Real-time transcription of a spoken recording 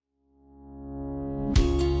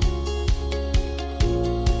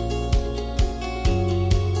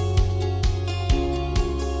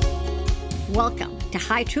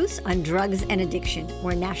High Truths on Drugs and Addiction,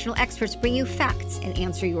 where national experts bring you facts and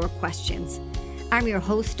answer your questions. I'm your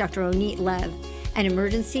host, Dr. Ronit Lev, an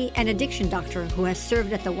emergency and addiction doctor who has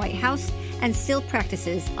served at the White House and still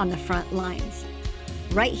practices on the front lines.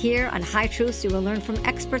 Right here on High Truths, you will learn from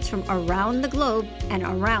experts from around the globe and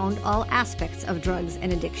around all aspects of drugs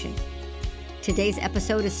and addiction. Today's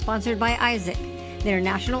episode is sponsored by ISAC, the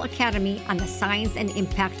International Academy on the Science and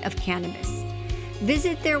Impact of Cannabis.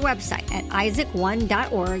 Visit their website at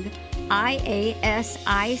isac1.org,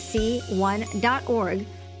 IASIC1.org,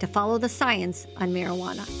 to follow the science on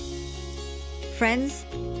marijuana. Friends,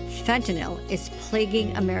 fentanyl is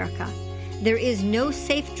plaguing America. There is no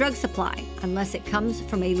safe drug supply unless it comes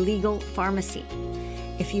from a legal pharmacy.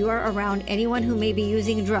 If you are around anyone who may be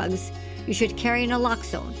using drugs, you should carry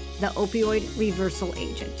naloxone, the opioid reversal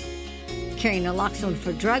agent. Carrying naloxone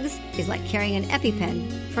for drugs is like carrying an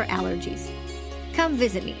EpiPen for allergies. Come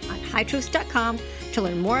visit me on hightruths.com to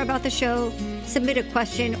learn more about the show, submit a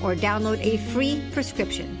question, or download a free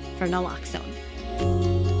prescription for naloxone.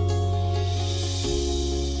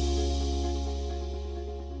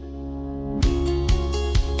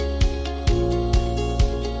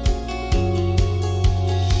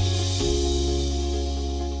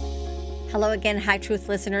 Hello again, High Truth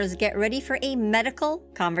listeners. Get ready for a medical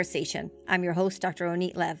conversation. I'm your host, Dr.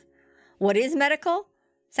 Ronit Lev. What is medical?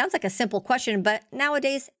 Sounds like a simple question, but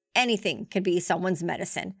nowadays, anything can be someone's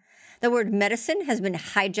medicine. The word medicine has been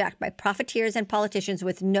hijacked by profiteers and politicians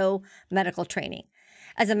with no medical training.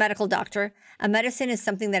 As a medical doctor, a medicine is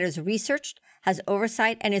something that is researched, has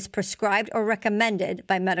oversight, and is prescribed or recommended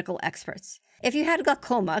by medical experts. If you had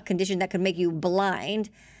glaucoma, a condition that could make you blind,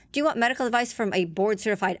 do you want medical advice from a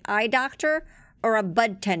board-certified eye doctor or a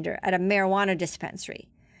bud tender at a marijuana dispensary?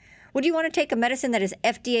 Would you want to take a medicine that is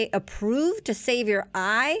FDA approved to save your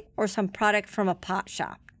eye or some product from a pot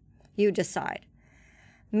shop? You decide.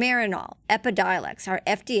 Marinol, Epidiolex are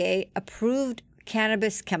FDA approved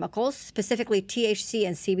cannabis chemicals, specifically THC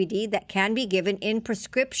and CBD, that can be given in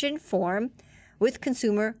prescription form with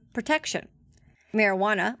consumer protection.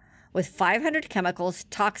 Marijuana, with 500 chemicals,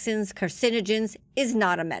 toxins, carcinogens, is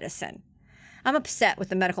not a medicine. I'm upset with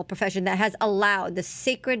the medical profession that has allowed the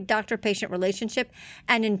sacred doctor-patient relationship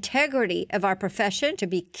and integrity of our profession to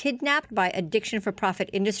be kidnapped by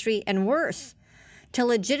addiction-for-profit industry and worse, to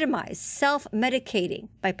legitimize self-medicating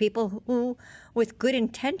by people who, with good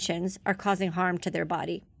intentions, are causing harm to their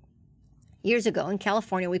body. Years ago in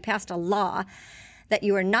California, we passed a law that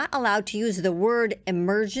you are not allowed to use the word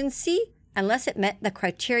emergency unless it met the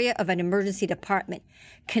criteria of an emergency department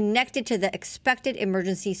connected to the expected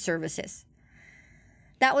emergency services.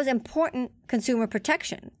 That was important consumer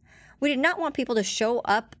protection. We did not want people to show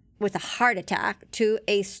up with a heart attack to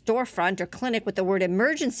a storefront or clinic with the word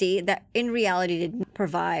emergency that in reality didn't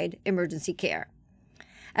provide emergency care.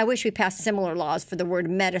 I wish we passed similar laws for the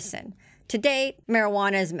word medicine. Today,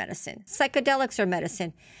 marijuana is medicine, psychedelics are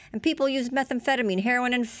medicine, and people use methamphetamine,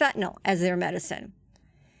 heroin, and fentanyl as their medicine.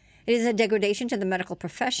 It is a degradation to the medical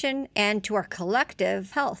profession and to our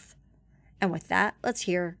collective health. And with that, let's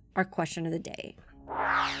hear our question of the day.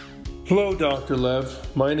 Hello, Dr.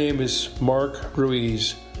 Lev. My name is Mark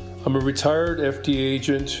Ruiz. I'm a retired FDA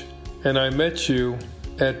agent, and I met you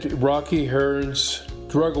at Rocky Heron's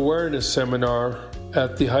Drug Awareness Seminar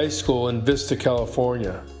at the high school in Vista,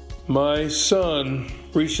 California. My son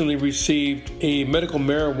recently received a medical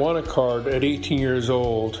marijuana card at 18 years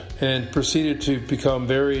old and proceeded to become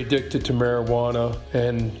very addicted to marijuana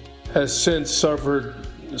and has since suffered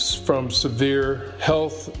from severe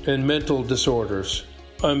health and mental disorders.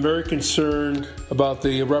 I'm very concerned about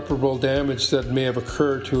the irreparable damage that may have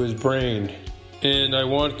occurred to his brain, and I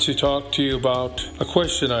want to talk to you about a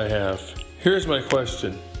question I have. Here's my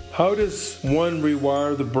question. How does one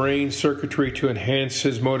rewire the brain circuitry to enhance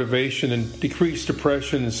his motivation and decrease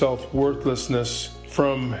depression and self-worthlessness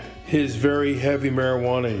from his very heavy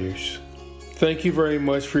marijuana use? Thank you very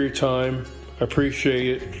much for your time. I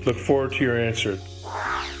appreciate it. Look forward to your answer.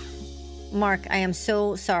 Mark, I am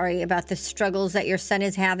so sorry about the struggles that your son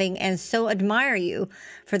is having and so admire you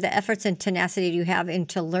for the efforts and tenacity you have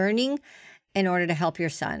into learning in order to help your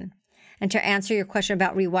son. And to answer your question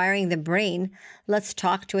about rewiring the brain, let's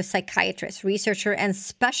talk to a psychiatrist, researcher, and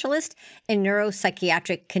specialist in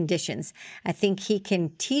neuropsychiatric conditions. I think he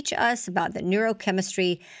can teach us about the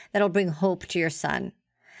neurochemistry that'll bring hope to your son.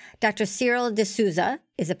 Dr. Cyril D'Souza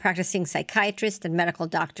is a practicing psychiatrist and medical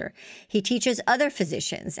doctor. He teaches other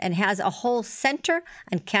physicians and has a whole center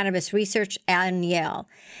on cannabis research at Yale.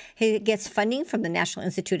 He gets funding from the National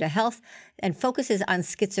Institute of Health and focuses on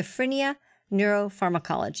schizophrenia,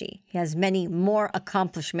 neuropharmacology. He has many more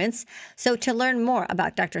accomplishments. So to learn more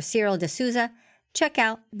about Dr. Cyril D'Souza, check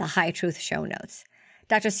out the High Truth show notes.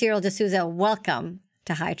 Dr. Cyril D'Souza, welcome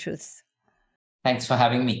to High Truths. Thanks for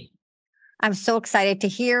having me. I'm so excited to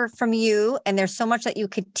hear from you. And there's so much that you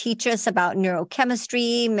could teach us about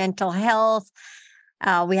neurochemistry, mental health.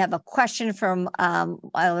 We have a question from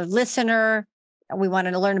a listener. We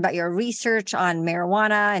wanted to learn about your research on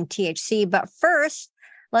marijuana and THC. But first,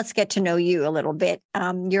 let's get to know you a little bit.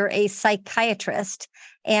 You're a psychiatrist.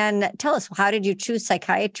 And tell us, how did you choose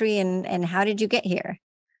psychiatry and how did you get here?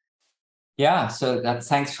 Yeah, so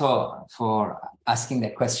thanks for asking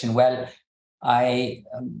that question. Well, I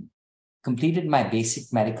completed my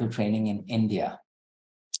basic medical training in India.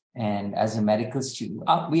 And as a medical student,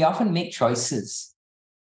 we often make choices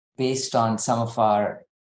based on some of our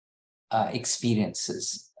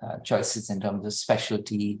experiences, choices in terms of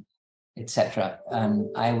specialty, etc.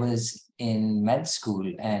 I was in med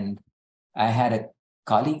school and I had a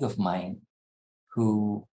colleague of mine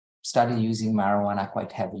who started using marijuana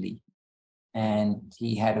quite heavily. And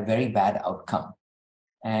he had a very bad outcome.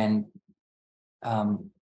 And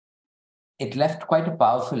it left quite a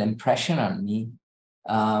powerful impression on me,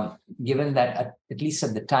 given that at least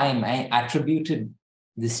at the time, I attributed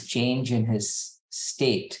this change in his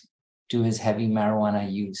state to his heavy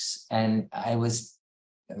marijuana use. And I was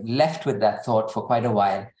left with that thought for quite a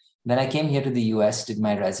while. Then I came here to the US, did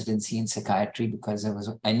my residency in psychiatry because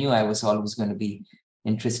I knew I was always going to be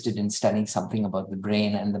interested in studying something about the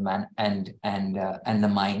brain and the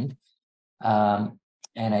mind.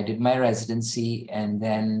 And I did my residency and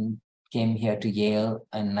then came here to Yale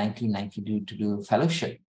in 1992 to do a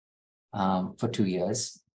fellowship for 2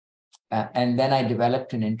 years. And then I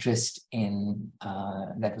developed an interest in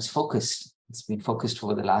that was focused. It's been focused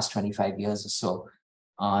for the last 25 years or so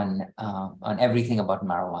on everything about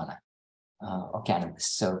marijuana or cannabis.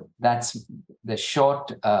 So that's the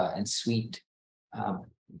short and sweet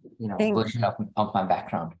version of my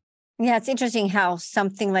background. Yeah, it's interesting how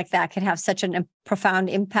something like that could have such a profound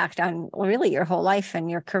impact on really your whole life and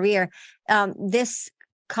your career. This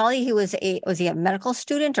colleague, was he a medical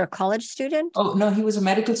student or a college student? Oh, no, he was a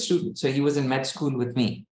medical student. So he was in med school with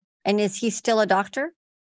me. And is he still a doctor?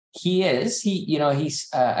 He is.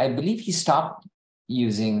 I believe he stopped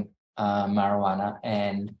using marijuana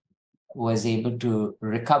and was able to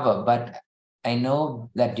recover. But I know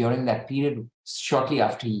that during that period, shortly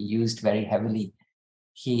after he used very heavily,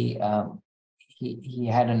 he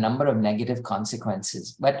had a number of negative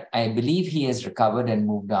consequences. But I believe he has recovered and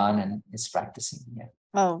moved on and is practicing. Yeah.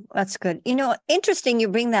 Oh, that's good. Interesting you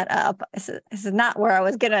bring that up. This is not where I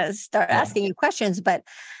was going to start asking you questions, but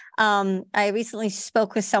I recently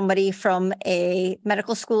spoke with somebody from a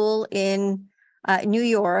medical school in New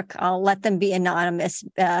York. I'll let them be anonymous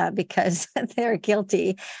because they're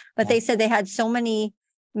guilty. But they said they had so many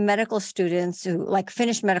medical students who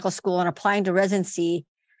finished medical school and applying to residency,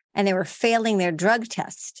 and they were failing their drug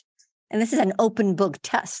test. And this is an open book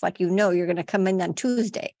test. You're going to come in on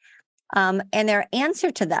Tuesday. And their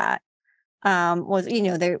answer to that was,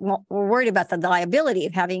 they were worried about the liability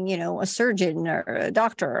of having, a surgeon or a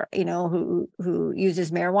doctor, who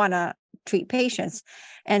uses marijuana treat patients.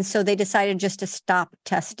 And so they decided just to stop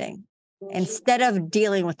testing instead of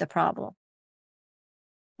dealing with the problem.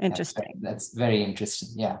 Interesting. That's very interesting.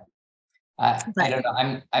 Yeah. I don't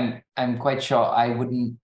know. I'm quite sure I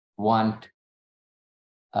wouldn't want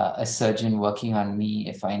a surgeon working on me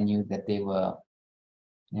if I knew that they were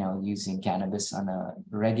using cannabis on a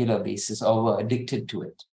regular basis or were addicted to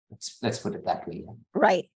it. Let's put it that way.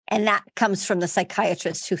 Right. And that comes from the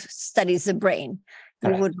psychiatrist who studies the brain.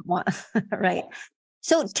 You wouldn't want, right.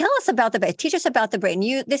 So tell us about the brain. Teach us about the brain.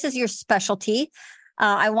 This is your specialty.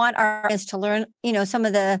 I want our audience to learn, some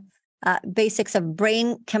of the basics of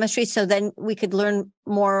brain chemistry. So then we could learn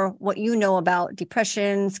more what you know about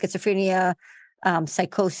depression, schizophrenia,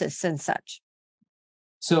 psychosis and such.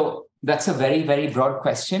 So that's a very, very broad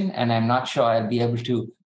question. And I'm not sure I'll be able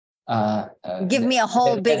to give me a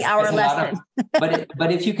whole big hour lesson.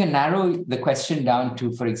 But if you can narrow the question down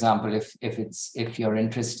to, for example, if your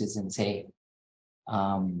interest is in, say,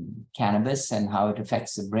 cannabis and how it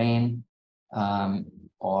affects the brain,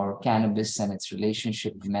 or cannabis and its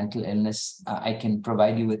relationship to mental illness, I can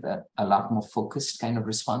provide you with a lot more focused kind of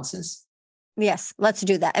responses. Yes, let's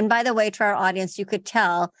do that. And by the way, to our audience, you could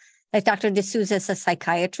tell that Dr. D'Souza is a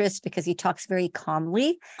psychiatrist because he talks very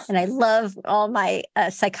calmly. And I love all my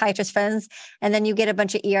psychiatrist friends. And then you get a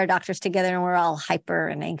bunch of ER doctors together and we're all hyper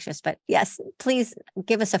and anxious. But yes, please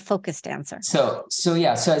give us a focused answer. So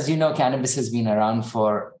as you know, cannabis has been around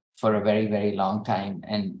for a very, very long time.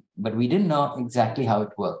 But we didn't know exactly how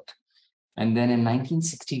it worked. And then in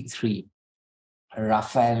 1963,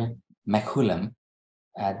 Raphael McCullum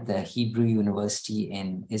at the Hebrew University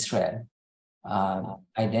in Israel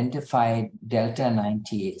identified delta-9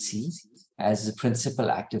 THC as the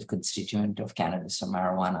principal active constituent of cannabis or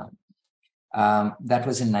marijuana. That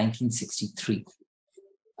was in 1963.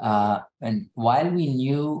 And while we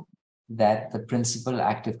knew that the principal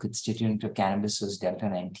active constituent of cannabis was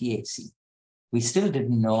delta-9 THC, we still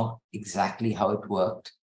didn't know exactly how it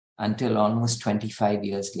worked until almost 25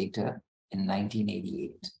 years later in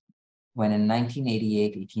 1988, when in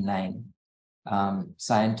 1988-89,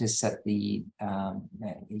 scientists at the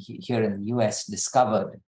here in the US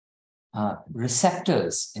discovered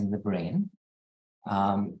receptors in the brain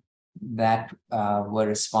that were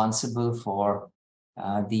responsible for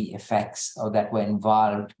the effects, or that were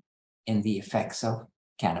involved in the effects of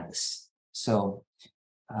cannabis. So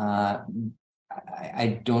I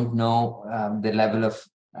don't know the level of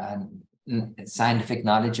scientific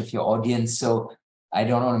knowledge of your audience, so I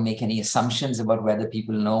don't want to make any assumptions about whether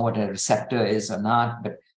people know what a receptor is or not,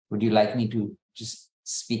 but would you like me to just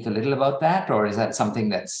speak a little about that, or is that something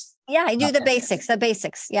that's... Yeah, I do the basics,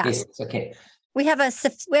 yeah. Basics, okay. We have a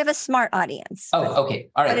smart audience. Oh, okay.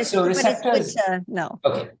 All right. So receptors... no.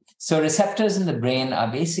 Okay. So receptors in the brain are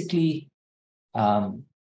basically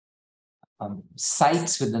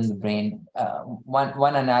sites within the brain.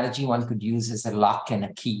 One analogy one could use is a lock and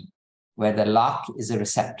a key, where the lock is a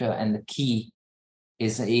receptor and the key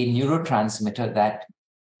is a neurotransmitter that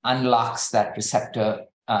unlocks that receptor,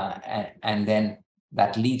 and then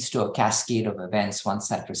that leads to a cascade of events once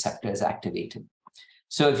that receptor is activated.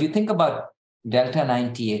 So if you think about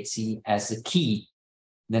delta-9 THC as the key,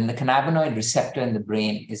 then the cannabinoid receptor in the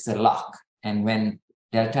brain is the lock. And when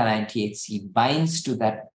delta-9 THC binds to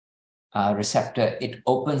that receptor, it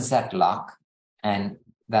opens that lock, and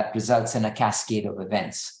that results in a cascade of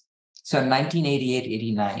events. So in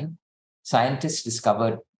 1988-89, scientists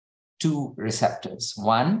discovered two receptors.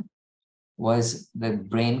 One was the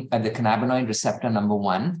cannabinoid receptor number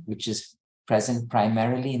 1, which is present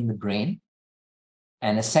primarily in the brain,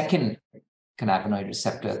 and a second cannabinoid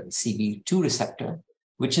receptor, CB2 receptor,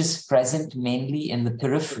 which is present mainly in the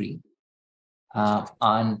periphery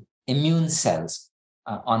on immune cells,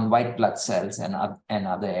 on white blood cells and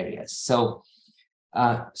other areas. So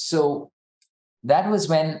that was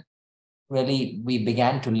when really we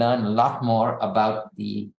began to learn a lot more about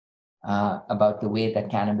the way that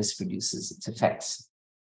cannabis produces its effects.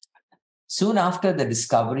 Soon after the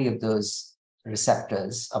discovery of those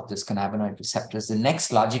receptors, of those cannabinoid receptors, the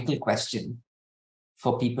next logical question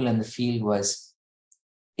for people in the field was,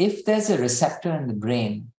 if there's a receptor in the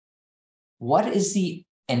brain, what is the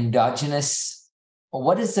endogenous, or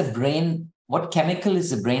what chemical is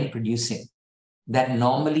the brain producing that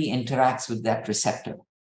normally interacts with that receptor?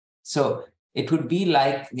 So it would be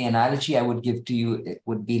like, the analogy I would give to you, it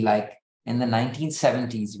would be like in the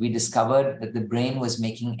 1970s, we discovered that the brain was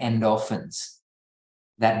making endorphins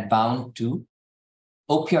that bound to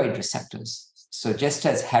opioid receptors. So just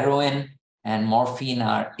as heroin and morphine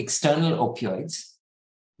are external opioids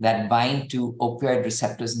that bind to opioid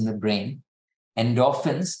receptors in the brain,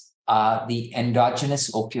 endorphins are the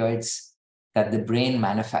endogenous opioids that the brain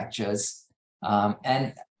manufactures.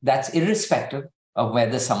 And that's irrespective of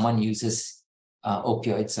whether someone uses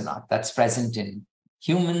opioids or not. That's present in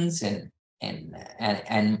humans and in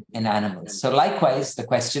animals. So likewise, the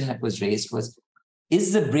question that was raised was,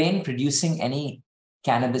 is the brain producing any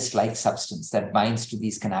cannabis-like substance that binds to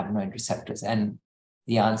these cannabinoid receptors? And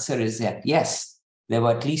the answer is that yes, there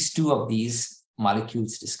were at least 2 of these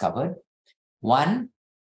molecules discovered. One,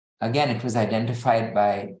 again, it was identified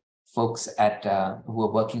by folks who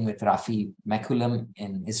were working with Rafi Mekulam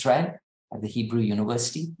in Israel at the Hebrew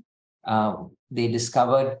University. They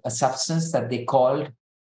discovered a substance that they called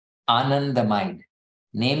anandamide,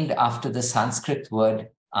 named after the Sanskrit word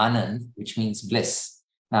anand, which means bliss.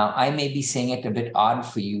 Now, I may be saying it a bit odd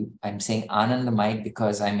for you. I'm saying anandamide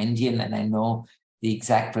because I'm Indian and I know the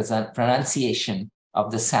exact pronunciation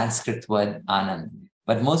of the Sanskrit word anand.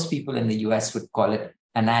 But most people in the US would call it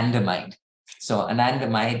anandamide. So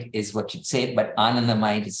anandamide is what you'd say, but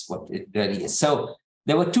anandamide is what it really is. So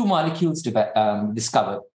there were 2 molecules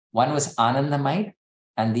discovered. One was anandamide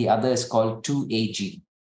and the other is called 2-AG.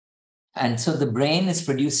 And so the brain is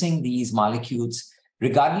producing these molecules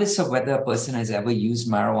regardless of whether a person has ever used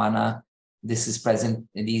marijuana. This is present,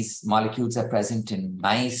 these molecules are present in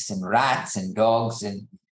mice and rats and dogs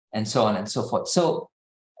and so on and so forth. So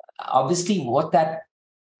obviously what that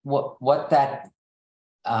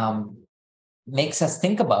makes us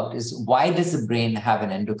think about is, why does the brain have an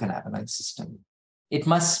endocannabinoid system? It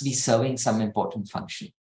must be serving some important function.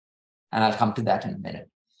 And I'll come to that in a minute.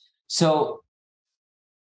 So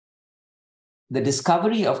the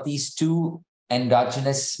discovery of these two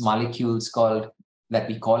endogenous molecules that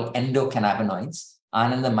we call endocannabinoids,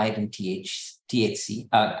 anandamide and THC,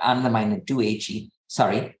 anandamide and 2-HE,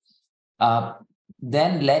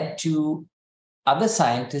 then led to other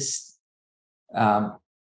scientists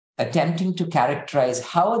attempting to characterize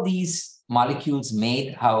how are these molecules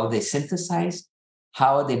made, how are they synthesized,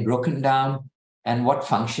 how are they broken down, and what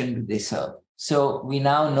function do they serve. So we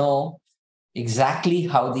now know exactly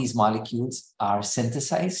how these molecules are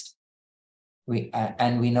synthesized,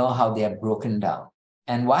 and we know how they are broken down.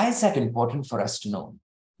 And why is that important for us to know?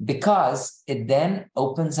 Because it then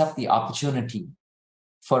opens up the opportunity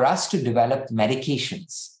for us to develop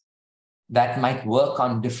medications that might work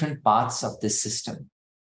on different parts of this system.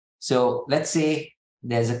 So let's say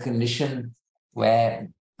there's a condition where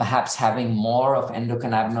perhaps having more of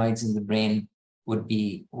endocannabinoids in the brain would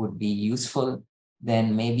be useful.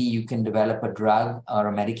 Then maybe you can develop a drug or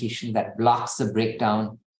a medication that blocks the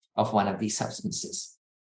breakdown of one of these substances.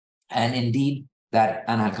 And indeed,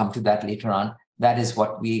 and I'll come to that later on, that is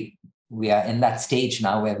what we are in that stage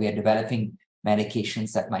now where we are developing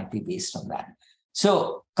medications that might be based on that.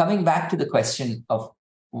 So coming back to the question of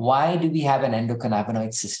why do we have an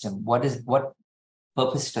endocannabinoid system? What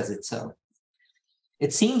purpose does it serve?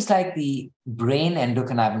 It seems like the brain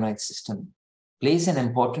endocannabinoid system plays an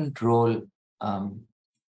important role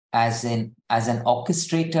as an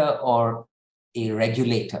orchestrator or a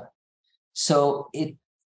regulator. So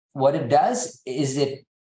what it does is it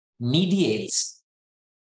mediates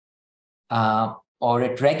or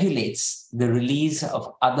it regulates the release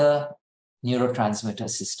of other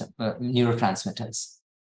neurotransmitters.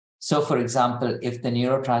 So, for example, if the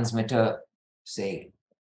neurotransmitter, say,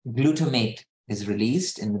 glutamate is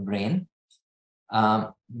released in the brain,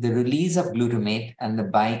 the release of glutamate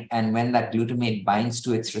and when that glutamate binds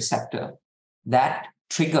to its receptor, that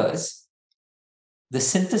triggers the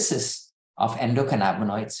synthesis of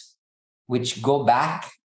endocannabinoids, which go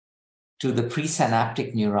back to the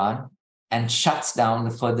presynaptic neuron and shuts down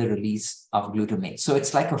the further release of glutamate. So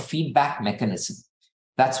it's like a feedback mechanism.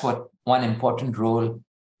 That's one important role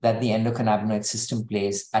that the endocannabinoid system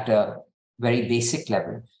plays at a very basic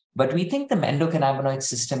level. But we think the endocannabinoid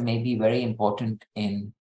system may be very important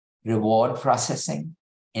in reward processing,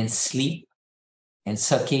 in sleep, in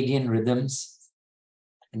circadian rhythms,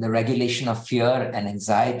 in the regulation of fear and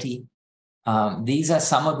anxiety. These are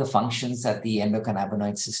some of the functions that the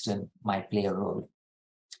endocannabinoid system might play a role.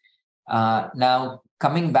 Now,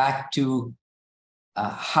 coming back to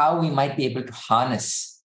how we might be able to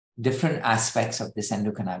harness different aspects of this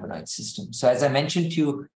endocannabinoid system. So as I mentioned to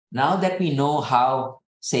you, now that we know how,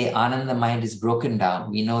 say, anandamide is broken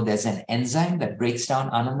down, we know there's an enzyme that breaks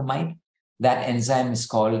down anandamide. That enzyme is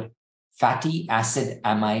called fatty acid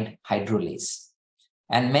amide hydrolase.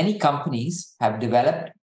 And many companies have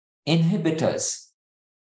developed inhibitors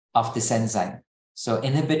of this enzyme. So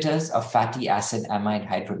inhibitors of fatty acid amide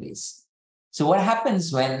hydrolase. So what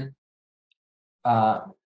happens when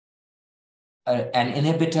an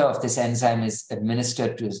inhibitor of this enzyme is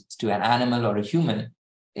administered to an animal or a human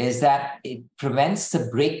is that it prevents the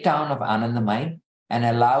breakdown of anandamide and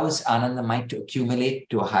allows anandamide to accumulate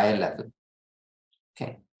to a higher level.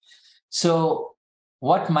 Okay. So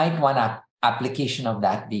what might one application of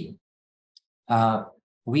that be?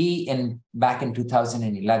 Back in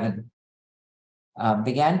 2011,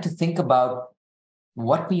 began to think about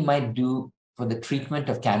what we might do for the treatment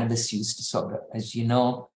of cannabis use disorder. As you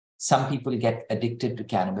know, some people get addicted to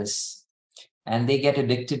cannabis, and they get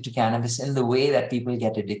addicted to cannabis in the way that people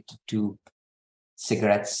get addicted to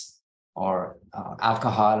cigarettes or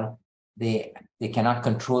alcohol. They cannot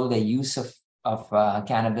control their use of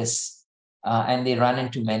cannabis, and they run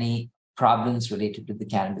into many problems related to the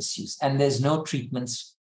cannabis use. And there's no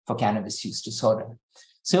treatments for cannabis use disorder.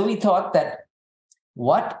 So we thought that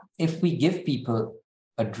what if we give people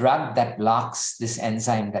a drug that blocks this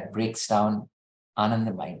enzyme that breaks down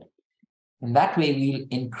anandamide? And that way we'll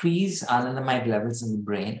increase anandamide levels in the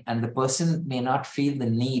brain, and the person may not feel the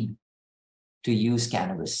need to use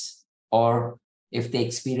cannabis. Or if they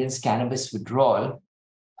experience cannabis withdrawal,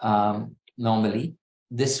 normally,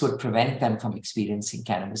 this would prevent them from experiencing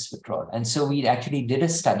cannabis withdrawal. And so we actually did a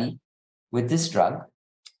study with this drug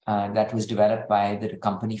that was developed by the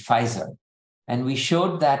company Pfizer. And we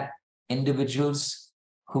showed that individuals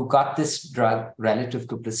who got this drug relative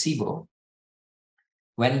to placebo,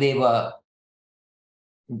 when they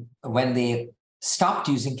stopped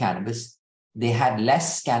using cannabis, they had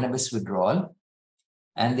less cannabis withdrawal,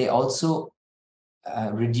 and they also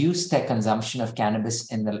reduced their consumption of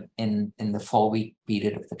cannabis in the 4-week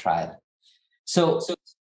period of the trial. So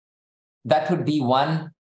that would be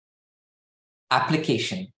one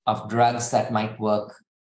application of drugs that might work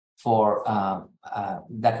for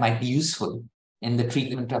that might be useful in the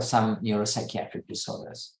treatment of some neuropsychiatric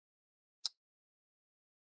disorders.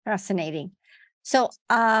 Fascinating. So,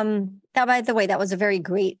 that, by the way, that was a very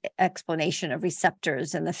great explanation of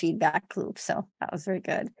receptors and the feedback loop. So that was very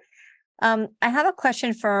good. I have a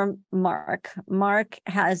question for Mark. Mark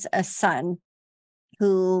has a son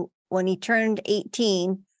who, when he turned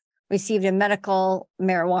 18, received a medical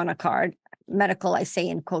marijuana card. Medical, I say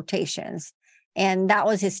in quotations. And that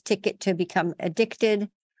was his ticket to become addicted.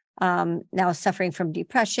 Now suffering from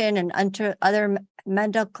depression and other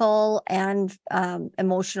medical and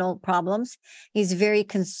emotional problems. He's very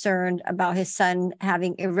concerned about his son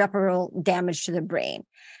having irreparable damage to the brain.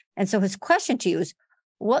 And so his question to you is,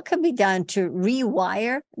 what could be done to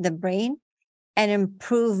rewire the brain and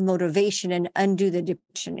improve motivation and undo the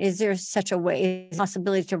depression? Is there such a way, a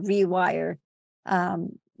possibility to rewire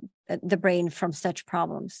the brain from such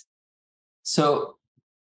problems? So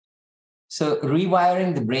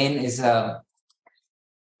rewiring the brain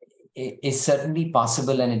is certainly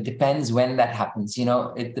possible, and it depends when that happens.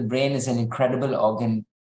 The brain is an incredible organ,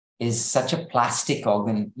 is such a plastic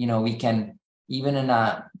organ. We can, even in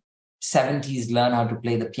our 70s, learn how to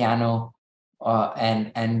play the piano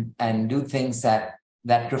and do things that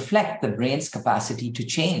reflect the brain's capacity to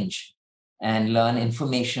change and learn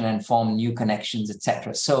information and form new connections,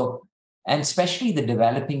 etc. So, and especially the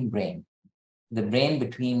developing brain, the brain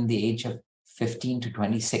between the age of 15 to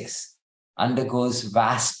 26 undergoes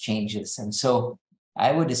vast changes. And so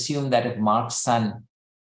I would assume that if Mark's son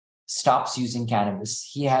stops using cannabis,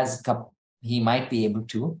 he might be able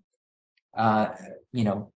to,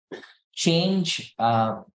 change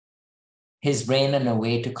his brain in a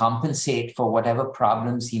way to compensate for whatever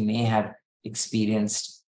problems he may have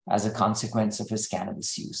experienced as a consequence of his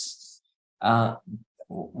cannabis use.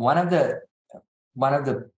 One of the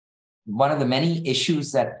many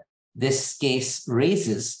issues that this case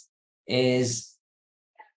raises is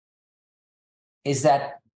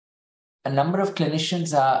that a number of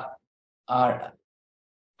clinicians are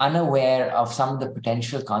unaware of some of the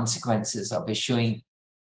potential consequences of issuing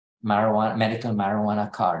medical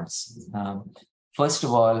marijuana cards. First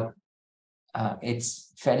of all,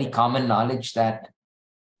 it's fairly common knowledge that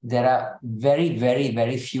there are very, very,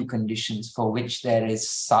 very few conditions for which there is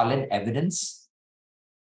solid evidence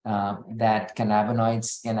that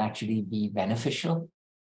cannabinoids can actually be beneficial.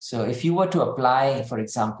 So if you were to apply, for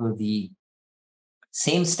example, the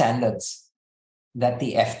same standards that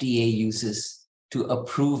the FDA uses to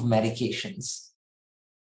approve medications,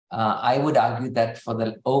 I would argue that for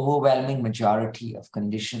the overwhelming majority of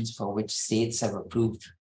conditions for which states have approved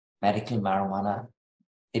medical marijuana,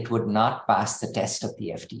 it would not pass the test of the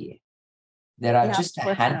FDA. There are just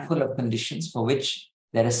a handful of conditions for which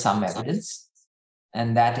there is some evidence,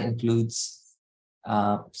 and that includes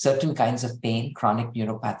certain kinds of pain, chronic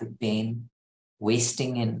neuropathic pain,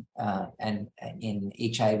 wasting in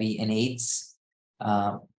HIV and AIDS,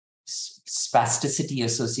 spasticity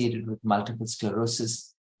associated with multiple sclerosis.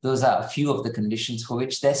 Those are a few of the conditions for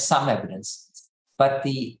which there's some evidence. But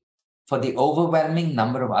for the overwhelming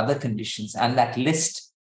number of other conditions, and that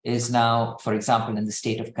list is now, for example, in the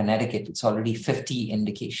state of Connecticut, it's already 50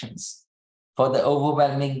 indications. For the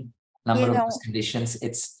overwhelming number of those conditions,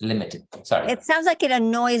 it's limited. Sorry. It sounds like it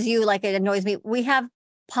annoys you, like it annoys me. We have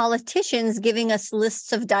politicians giving us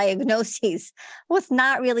lists of diagnoses with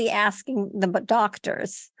not really asking the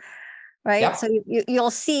doctors, right? Yep. So you'll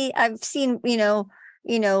see, I've seen,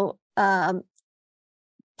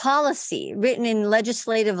 policy written in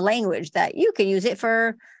legislative language that you can use it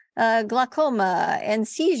for glaucoma and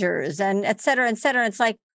seizures and et cetera, et cetera. It's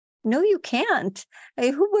like, no, you can't.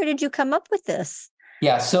 Where did you come up with this?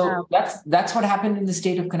 Yeah, so that's what happened in the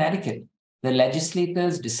state of Connecticut. The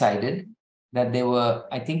legislators decided that there were,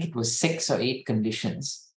 I think it was 6 or 8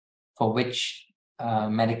 conditions for which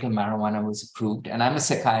medical marijuana was approved. And I'm a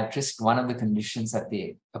psychiatrist. One of the conditions that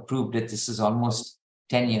they approved it, this is almost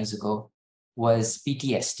 10 years ago, was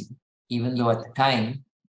PTSD, even though at the time,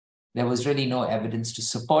 there was really no evidence to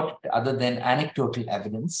support it other than anecdotal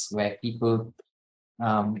evidence where people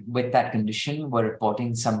with that condition were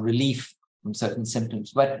reporting some relief from certain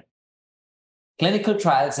symptoms. But clinical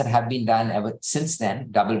trials that have been done ever since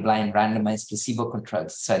then, double-blind, randomized,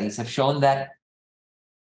 placebo-controlled studies, have shown that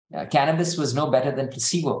cannabis was no better than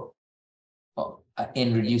placebo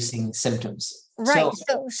in reducing symptoms. Right.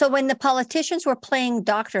 So when the politicians were playing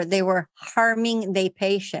doctor, they were harming their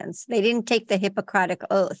patients. They didn't take the Hippocratic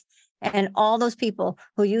Oath. And all those people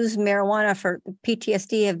who use marijuana for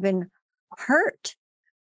PTSD have been hurt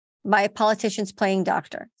by politicians playing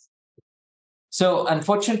doctor. So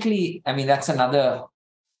unfortunately, I mean, that's another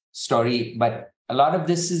story, but a lot of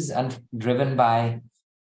this is driven by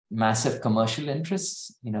massive commercial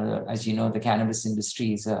interests. As you know, the cannabis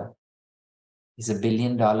industry is a $1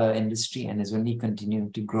 billion industry and is only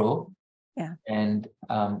continuing to grow. Yeah. And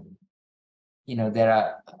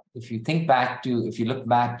if you look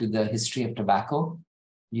back to the history of tobacco,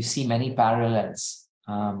 you see many parallels.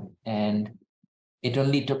 And it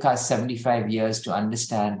only took us 75 years to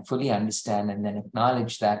fully understand, and then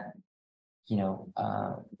acknowledge that,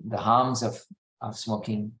 the harms of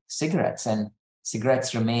smoking cigarettes. And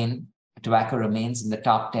tobacco remains in the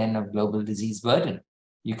top 10 of global disease burden.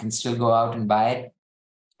 You can still go out and buy it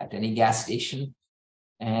at any gas station.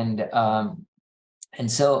 And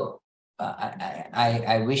so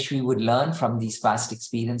I wish we would learn from these past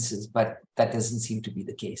experiences, but that doesn't seem to be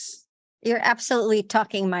the case. You're absolutely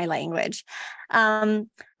talking my language.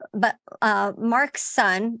 But Mark's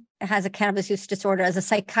son has a cannabis use disorder. As a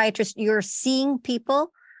psychiatrist, you're seeing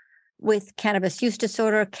people with cannabis use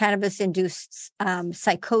disorder, cannabis-induced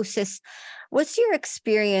psychosis. What's your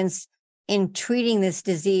experience in treating this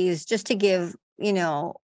disease, just to give,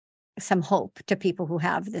 some hope to people who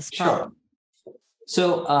have this problem?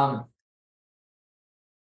 Sure.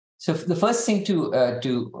 So the first thing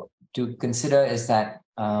to consider is that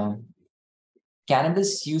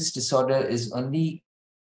cannabis use disorder is only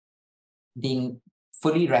being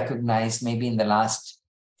fully recognized maybe in the last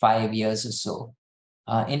 5 years or so,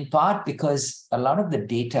 in part because a lot of the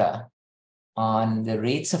data on the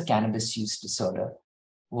rates of cannabis use disorder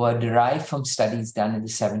were derived from studies done in the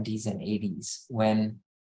 70s and 80s, when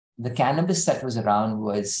the cannabis that was around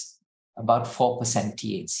was about 4%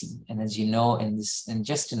 THC. And as you know, in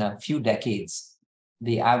just in a few decades,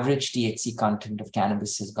 the average THC content of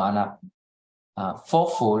cannabis has gone up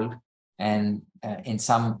fourfold, and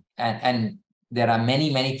there are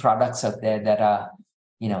many products out there that are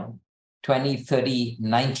 20, 30,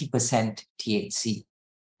 90% THC.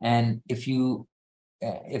 And if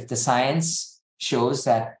the science shows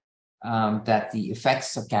that the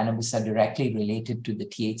effects of cannabis are directly related to the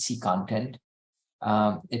THC content,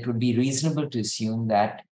 it would be reasonable to assume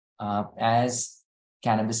that as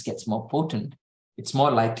cannabis gets more potent, it's more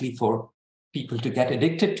likely for people to get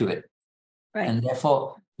addicted to it. Right. And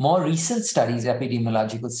therefore, more recent studies,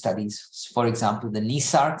 epidemiological studies, for example, the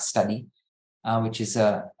NESARC study, which is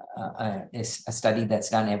a study that's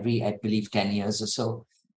done every, I believe, 10 years or so,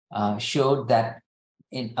 showed that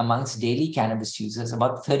amongst daily cannabis users,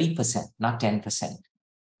 about 30%, not 10%,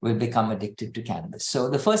 will become addicted to cannabis. So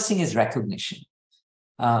the first thing is recognition.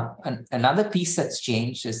 Another piece that's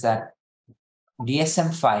changed is that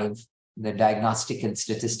DSM-5, the Diagnostic and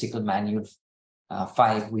Statistical Manual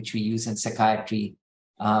 5, which we use in psychiatry,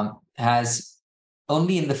 has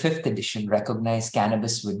only in the 5th edition recognized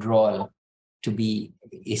cannabis withdrawal to be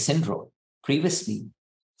a syndrome. Previously,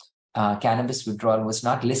 cannabis withdrawal was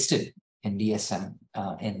not listed in DSM.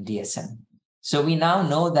 So we now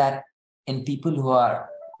know that in people who are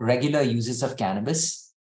regular users of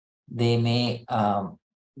cannabis, they may,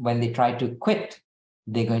 when they try to quit,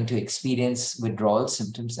 they're going to experience withdrawal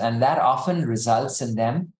symptoms, and that often results in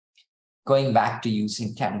them going back to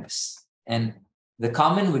using cannabis. And the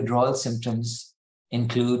common withdrawal symptoms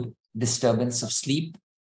include disturbance of sleep,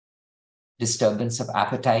 disturbance of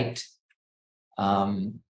appetite,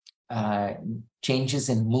 changes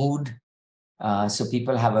in mood. So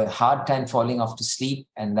people have a hard time falling off to sleep,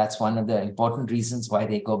 and that's one of the important reasons why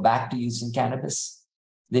they go back to using cannabis.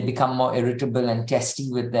 They become more irritable and testy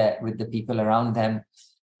with the people around them.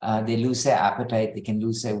 They lose their appetite, they can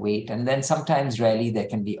lose their weight, and then sometimes, rarely, there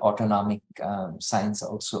can be autonomic signs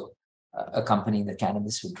also accompanying the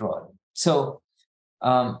cannabis withdrawal. So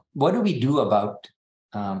what do we do about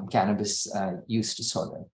cannabis use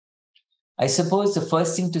disorder? I suppose the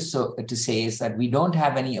first thing to say is that we don't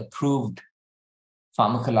have any approved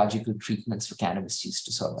pharmacological treatments for cannabis use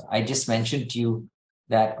disorder. I just mentioned to you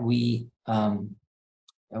that we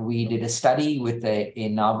did a study with a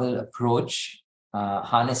novel approach,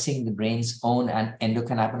 harnessing the brain's own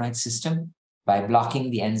endocannabinoid system by blocking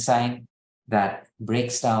the enzyme that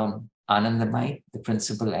breaks down anandamide, the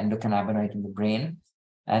principal endocannabinoid in the brain.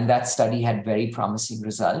 And that study had very promising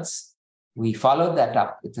results. We followed that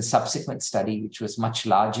up with a subsequent study, which was much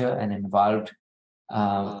larger and involved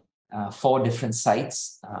 4 different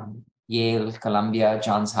sites, Yale, Columbia,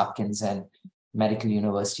 Johns Hopkins, and Medical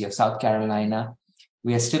University of South Carolina.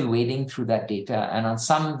 We are still wading through that data. And on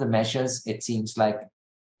some of the measures, it seems like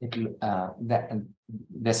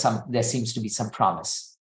there seems to be some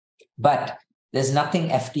promise. But there's nothing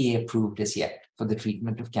FDA approved as yet for the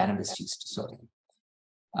treatment of cannabis use disorder.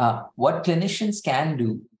 What clinicians can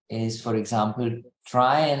do is, for example,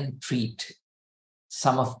 try and treat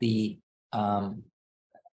some of the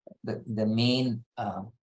main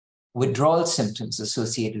withdrawal symptoms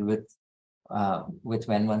associated with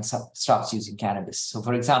when one stops using cannabis. So,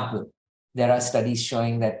 for example, there are studies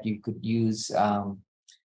showing that you could use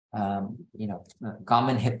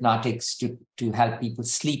common hypnotics to help people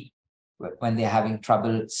sleep when they're having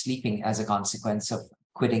trouble sleeping as a consequence of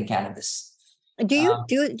quitting cannabis. Do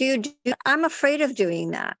you I'm afraid of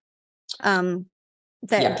doing that.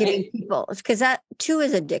 Giving people, because that too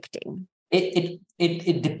is addicting.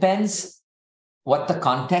 It depends what the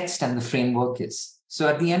context and the framework is. So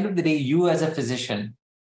at the end of the day, you as a physician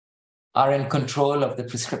are in control of the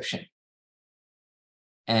prescription.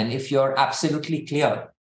 And if you're absolutely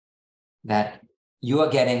clear that you are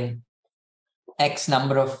getting X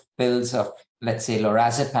number of pills of, let's say,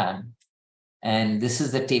 lorazepam, and this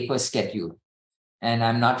is the taper schedule, and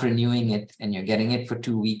I'm not renewing it, and you're getting it for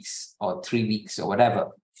 2 weeks or 3 weeks or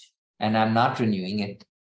whatever, and I'm not renewing it,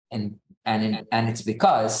 and it's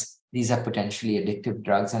because these are potentially addictive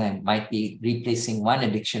drugs, and I might be replacing one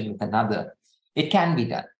addiction with another. It can be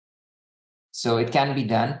done. So it can be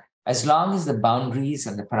done as long as the boundaries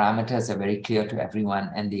and the parameters are very clear to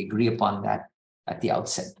everyone, and they agree upon that at the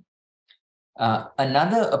outset.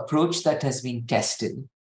 Another approach that has been tested.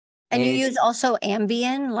 And you use also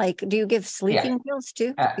Ambien? Like, do you give sleeping pills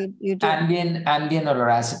too? You do. Ambien or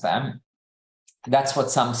lorazepam. That's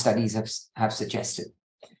what some studies have suggested.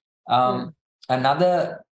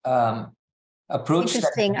 Another approach.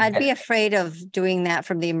 Interesting. I'd be afraid of doing that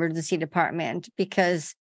from the emergency department,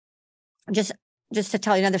 because just to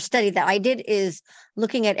tell you, another study that I did is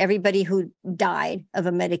looking at everybody who died of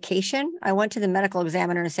a medication. I went to the medical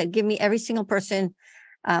examiner and said, give me every single person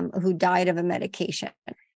who died of a medication.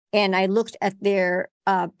 And I looked at their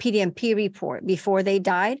PDMP report before they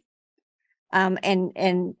died,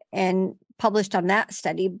 and published on that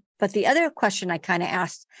study. But the other question I kind of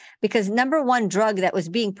asked, because number one drug that was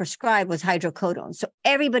being prescribed was hydrocodone. So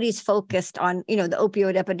everybody's focused on, the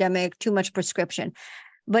opioid epidemic, too much prescription.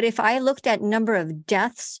 But if I looked at number of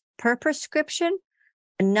deaths per prescription,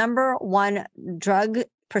 the number one drug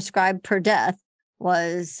prescribed per death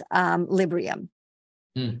was Librium.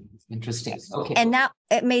 Interesting. Okay. And now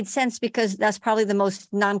it made sense, because that's probably the most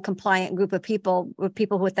non-compliant group of people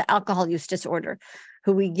with the alcohol use disorder,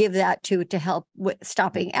 who we give that to help with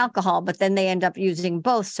stopping alcohol, but then they end up using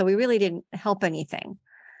both. So we really didn't help anything.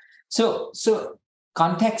 So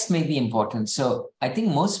context may be important. So I think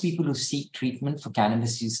most people who seek treatment for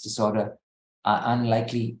cannabis use disorder are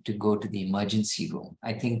unlikely to go to the emergency room.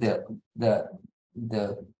 I think the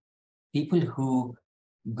people who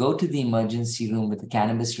go to the emergency room with a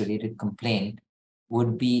cannabis-related complaint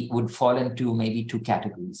would fall into maybe two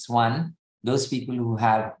categories. One, those people who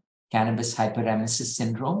have cannabis hyperemesis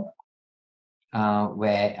syndrome,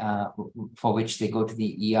 for which they go to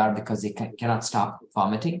the ER because they cannot stop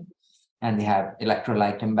vomiting, and they have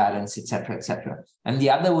electrolyte imbalance, et cetera. And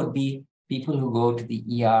the other would be people who go to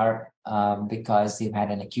the ER because they've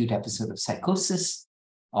had an acute episode of psychosis,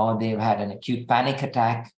 or they've had an acute panic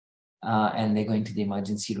attack, and they're going to the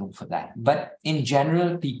emergency room for that. But in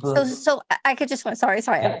general, people... So I could just... Sorry,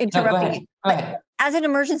 I'm interrupting you. Go ahead. As an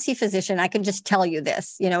emergency physician, I can just tell you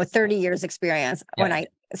this, with 30 years experience. Yeah. When I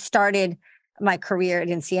started my career, I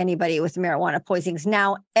didn't see anybody with marijuana poisonings.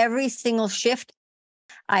 Now, every single shift,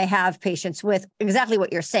 I have patients with exactly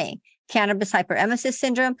what you're saying: cannabis hyperemesis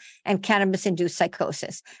syndrome and cannabis-induced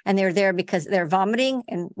psychosis. And they're there because they're vomiting,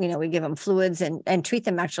 and we give them fluids and treat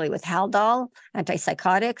them actually with Haldol,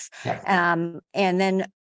 antipsychotics. Yeah.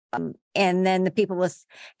 And then the people with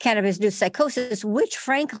cannabis-induced psychosis, which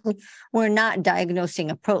frankly we're not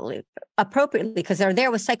diagnosing appropriately, because they're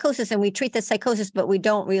there with psychosis and we treat the psychosis, but we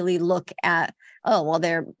don't really look at,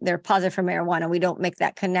 they're positive for marijuana. We don't make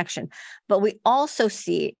that connection. But we also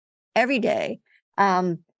see every day,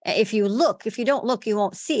 if you don't look, you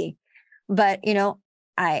won't see. But,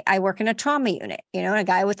 I work in a trauma unit, a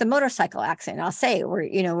guy with a motorcycle accident. I'll say, were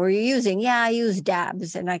you using? Yeah, I use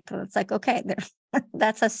dabs. And it's like, okay,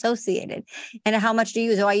 that's associated. And how much do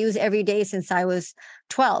you use? I use every day since I was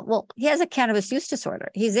 12. Well, he has a cannabis use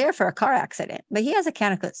disorder. He's there for a car accident, but he has a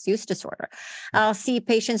cannabis use disorder. I'll see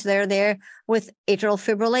patients that are there with atrial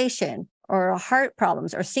fibrillation or heart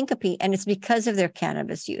problems or syncope, and it's because of their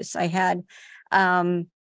cannabis use. I had,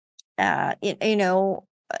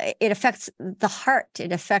 it affects the heart.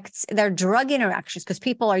 It affects their drug interactions, because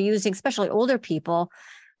people are using, especially older people.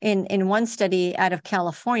 In one study out of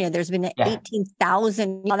California, there's been an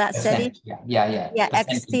 18,000, that study? Yeah,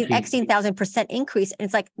 18,000% increase. And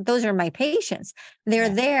it's like, those are my patients. They're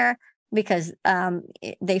there because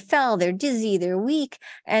they fell, they're dizzy, they're weak,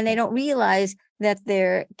 and they don't realize that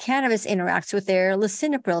their cannabis interacts with their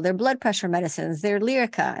lisinopril, their blood pressure medicines, their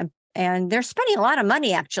Lyrica, and they're spending a lot of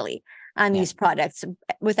money actually on these products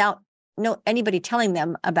without anybody telling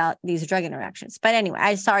them about these drug interactions. But anyway,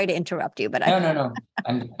 I'm sorry to interrupt you, but no.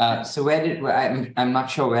 So I'm not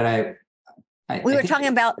sure where we were talking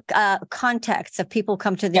about contexts of people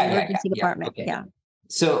come to the emergency department. Okay.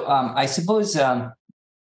 So I suppose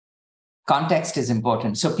context is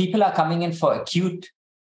important. So people are coming in for acute,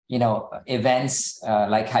 events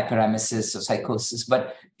like hyperemesis or psychosis,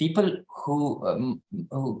 but people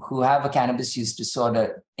who have a cannabis use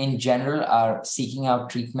disorder in general are seeking out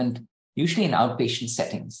treatment usually in outpatient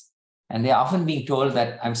settings, and they're often being told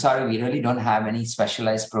that, I'm sorry, we really don't have any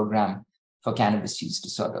specialized program for cannabis use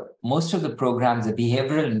disorder. Most of the programs, the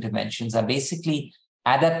behavioral interventions, are basically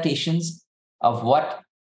adaptations of what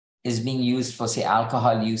is being used for, say,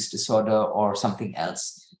 alcohol use disorder or something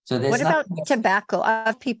else. So what about tobacco? I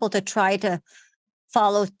have people to try to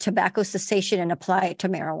follow tobacco cessation and apply it to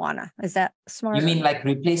marijuana. Is that smart? You mean like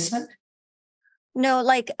replacement? No,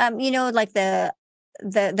 like like the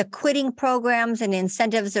quitting programs and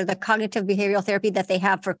incentives, or the cognitive behavioral therapy that they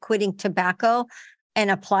have for quitting tobacco, and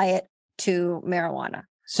apply it to marijuana.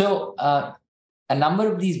 So a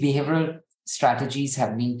number of these behavioral strategies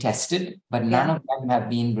have been tested, but none of them have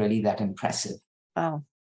been really that impressive. Oh.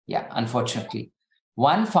 Yeah, unfortunately.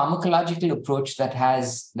 One pharmacological approach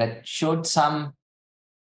that showed some,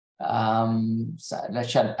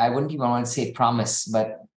 I wouldn't even want to say promise,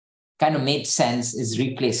 but kind of made sense, is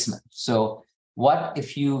replacement. So what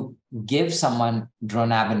if you give someone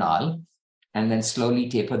dronabinol and then slowly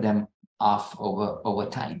taper them off over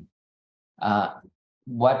time?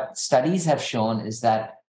 What studies have shown is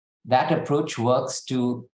that approach works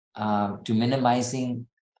to minimizing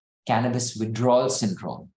cannabis withdrawal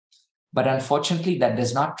syndrome. But unfortunately, that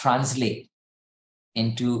does not translate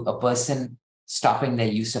into a person stopping their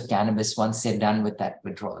use of cannabis once they're done with that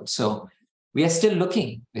withdrawal. So we are still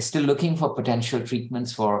looking. We're still looking for potential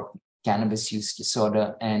treatments for cannabis use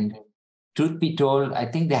disorder. And truth be told, I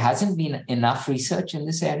think there hasn't been enough research in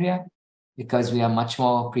this area because we are much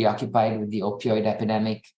more preoccupied with the opioid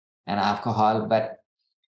epidemic and alcohol. But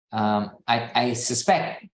I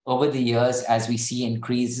suspect over the years, as we see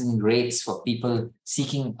increasing rates for people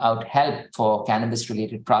seeking out help for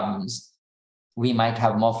cannabis-related problems, we might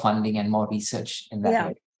have more funding and more research in that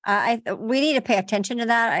area. We need to pay attention to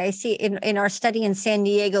that. I see in our study in San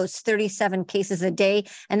Diego, it's 37 cases a day,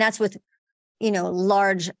 and that's with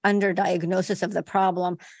large underdiagnosis of the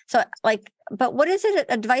problem. So but what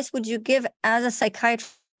advice would you give as a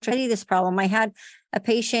psychiatrist to study this problem? I had a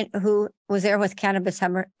patient who was there with cannabis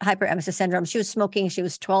hyperemesis syndrome. She was smoking. She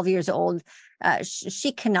was 12 years old.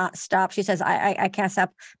 She cannot stop. She says, I can't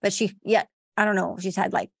stop. But I don't know. She's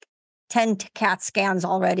had like 10 CAT scans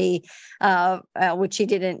already, which she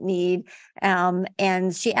didn't need.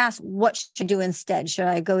 And she asked, what should I do instead? Should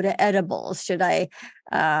I go to edibles? Should I?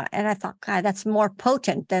 And I thought, God, that's more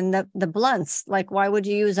potent than the blunts. Like, why would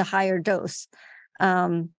you use a higher dose?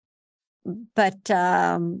 For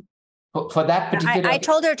that particular, I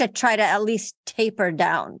told her to try to at least taper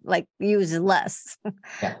down, like use less.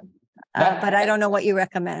 Yeah. But I don't know what you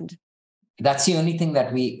recommend. That's the only thing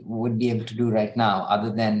that we would be able to do right now,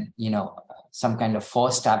 other than, some kind of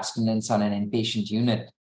forced abstinence on an inpatient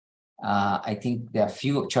unit. I think there are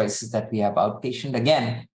few choices that we have outpatient.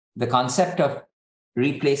 Again, the concept of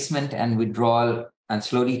replacement and withdrawal and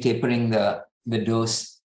slowly tapering the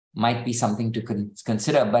dose might be something to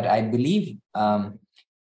consider. But I believe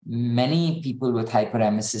many people with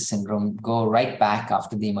hyperemesis syndrome go right back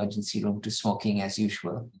after the emergency room to smoking as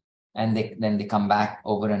usual. And then they come back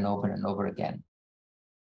over and over and over again.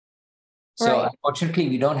 So Unfortunately,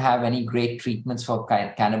 we don't have any great treatments for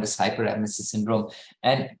cannabis hyperemesis syndrome.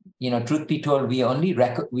 And, truth be told, we've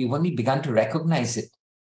only begun to recognize it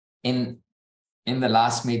in the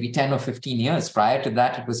last maybe 10 or 15 years. Prior to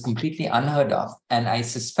that, it was completely unheard of. And I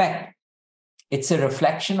suspect it's a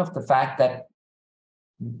reflection of the fact that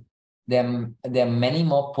there are many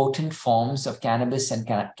more potent forms of cannabis and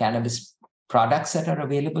cannabis products that are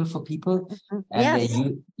available for people, and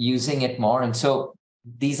they're using it more. And so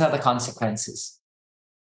these are the consequences.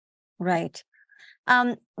 Right.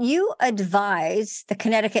 You advise the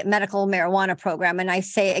Connecticut Medical Marijuana Program, and I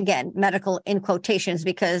say again, medical in quotations,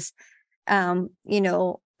 because,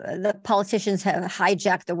 the politicians have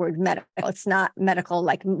hijacked the word medical. It's not medical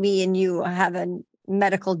like me and you have a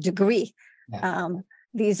medical degree. Yeah.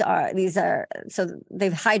 These are so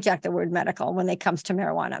they've hijacked the word medical when it comes to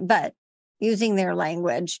marijuana, but using their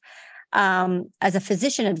language as a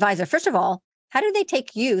physician advisor. First of all, how do they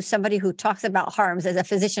take you, somebody who talks about harms as a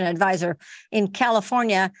physician advisor in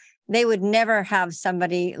California? They would never have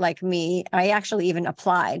somebody like me. I actually even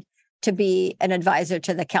applied to be an advisor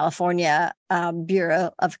to the California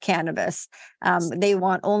Bureau of Cannabis. They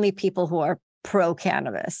want only people who are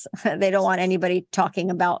pro-cannabis. They don't want anybody talking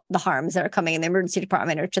about the harms that are coming in the emergency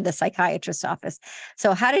department or to the psychiatrist's office.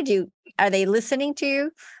 So are they listening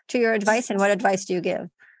to your advice, and what advice do you give?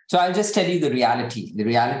 So I'll just tell you the reality. The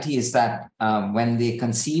reality is that when they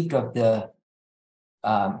conceived of the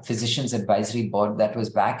Physicians Advisory Board, that was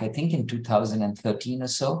back, I think, in 2013 or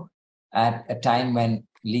so, at a time when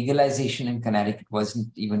legalization in Connecticut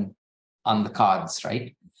wasn't even on the cards,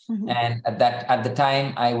 right? Mm-hmm. And at the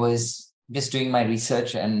time, I was just doing my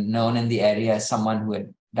research and known in the area as someone who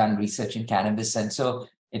had done research in cannabis. And so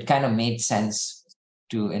it kind of made sense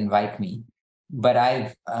to invite me. But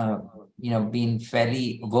I've, been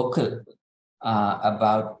fairly vocal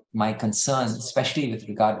about my concerns, especially with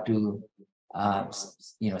regard to,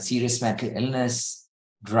 serious mental illness,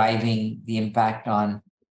 driving, the impact on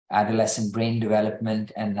adolescent brain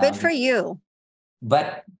development. And good for you.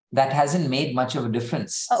 But that hasn't made much of a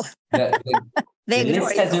difference. Oh. The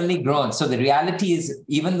list has only grown. So the reality is,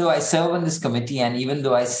 even though I serve on this committee and even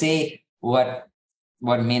though I say what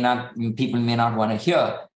people may not want to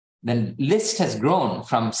hear, the list has grown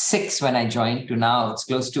from 6 when I joined to now it's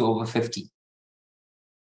close to over 50.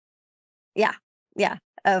 Yeah.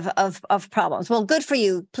 Of problems. Well, good for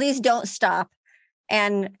you. Please don't stop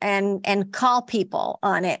and call people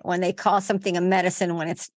on it when they call something a medicine when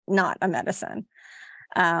it's not a medicine.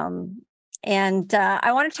 And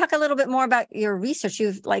I want to talk a little bit more about your research.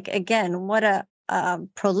 What a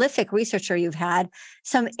prolific researcher you've had.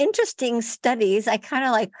 Some interesting studies. I kind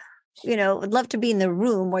of would love to be in the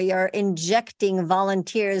room where you're injecting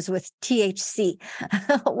volunteers with THC.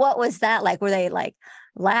 What was that like? Were they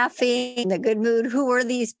laughing, in a good mood? Who were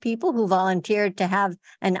these people who volunteered to have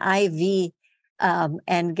an IV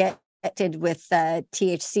and get injected with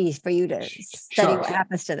THC for you to study what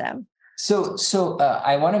happens to them? So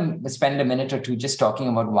I want to spend a minute or two just talking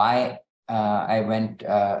about why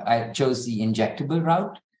I chose the injectable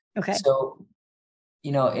route. Okay. So,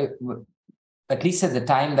 at least at the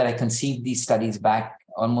time that I conceived these studies back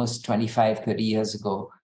almost 25, 30 years ago,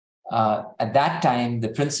 at that time, the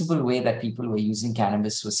principal way that people were using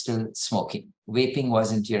cannabis was still smoking. Vaping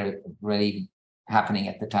wasn't really happening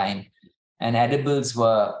at the time. And edibles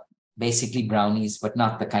were basically brownies, but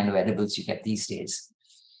not the kind of edibles you get these days.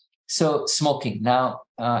 So smoking. Now,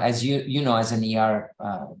 as you know, as an ER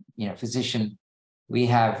physician, we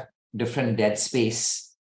have different dead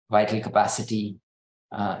space, vital capacity,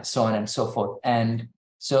 so on and so forth. And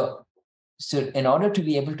so in order to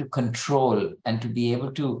be able to control and to be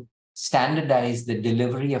able to standardize the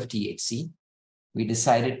delivery of THC, we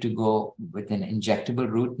decided to go with an injectable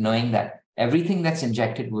route, knowing that everything that's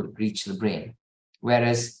injected would reach the brain.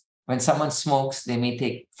 Whereas when someone smokes, they may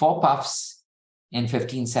take 4 puffs in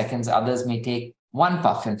 15 seconds. Others may take 1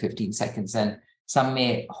 puff in 15 seconds. And some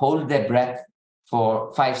may hold their breath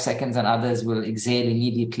for 5 seconds and others will exhale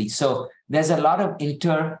immediately. So there's a lot of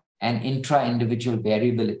inter and intra-individual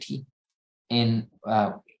variability in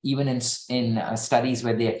even in studies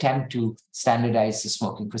where they attempt to standardize the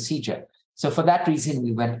smoking procedure. So for that reason,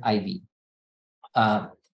 we went IV.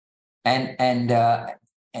 And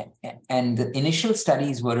the initial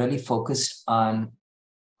studies were really focused on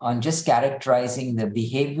just characterizing the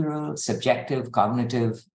behavioral, subjective,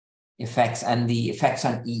 cognitive effects and the effects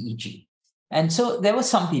on EEG. And so there were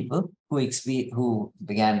some people who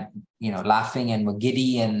began, laughing and were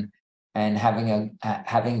giddy and having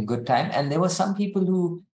a good time. And there were some people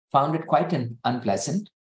who found it quite unpleasant.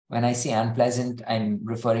 When I say unpleasant, I'm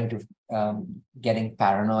referring to getting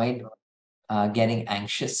paranoid, getting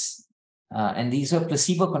anxious. And these were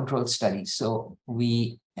placebo-controlled studies. So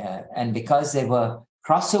and because they were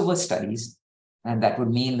crossover studies, and that would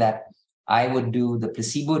mean that I would do the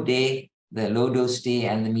placebo day, the low dose day,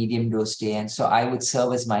 and the medium dose day. And so I would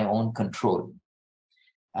serve as my own control.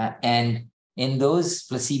 And in those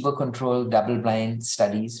placebo-controlled double-blind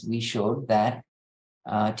studies, we showed that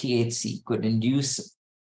THC could induce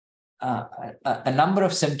a number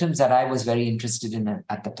of symptoms that I was very interested in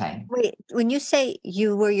at the time. Wait, when you say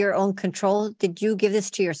you were your own control, did you give this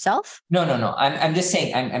to yourself? No. I'm just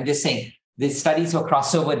saying. I'm just saying the studies were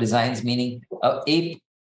crossover designs, meaning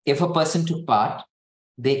if a person took part,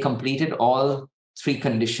 they completed all 3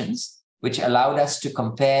 conditions, which allowed us to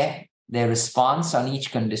compare their response on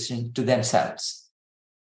each condition to themselves.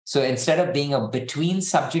 So instead of being a between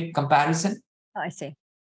subject comparison, I see.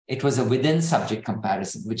 It was a within subject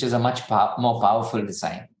comparison, which is a much more powerful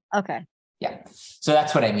design. Okay. Yeah. So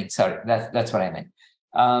that's what I mean. Sorry, that's what I meant.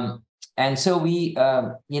 And so we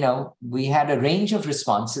had a range of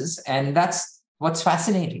responses, and that's what's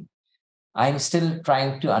fascinating. I'm still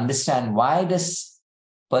trying to understand, why does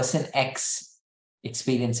person X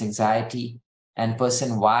experience anxiety and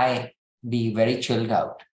person Y be very chilled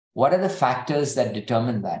out? What are the factors that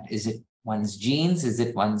determine that? Is it one's genes? Is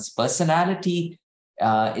it one's personality?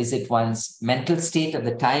 Is it one's mental state at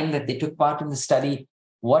the time that they took part in the study?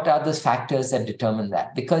 What are those factors that determine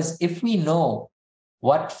that? Because if we know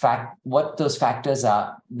what those factors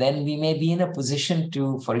are, then we may be in a position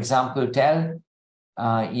to, for example, tell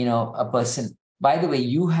a person, by the way,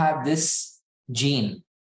 you have this gene,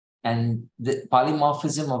 and the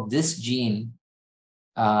polymorphism of this gene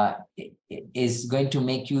is going to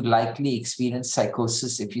make you likely experience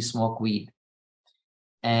psychosis if you smoke weed.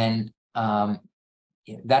 And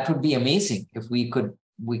that would be amazing if we could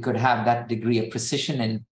have that degree of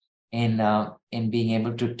precision in being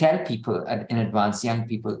able to tell people in advance, young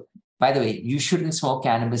people, by the way, you shouldn't smoke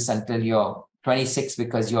cannabis until you're 26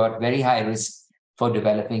 because you're at very high risk for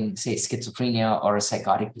developing, say, schizophrenia or a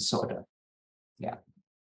psychotic disorder. Yeah.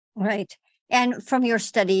 Right. And from your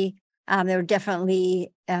study, there were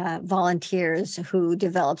definitely volunteers who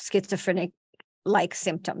developed schizophrenic-like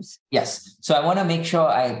symptoms. Yes. So I want to make sure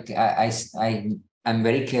I'm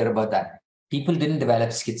very clear about that. People didn't develop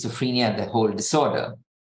schizophrenia, the whole disorder,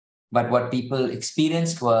 but what people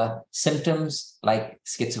experienced were symptoms like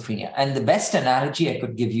schizophrenia. And the best analogy I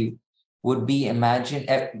could give you would be, imagine,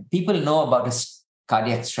 people know about a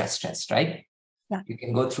cardiac stress test, right? Yeah. You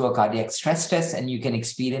can go through a cardiac stress test and you can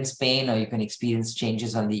experience pain or you can experience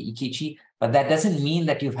changes on the EKG, but that doesn't mean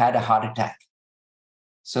that you've had a heart attack.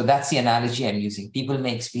 So that's the analogy I'm using. People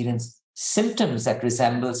may experience symptoms that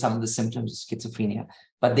resemble some of the symptoms of schizophrenia,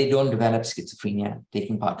 but they don't develop schizophrenia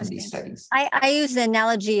taking part in these studies. I use the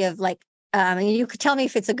analogy of you could tell me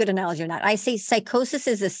if it's a good analogy or not. I say psychosis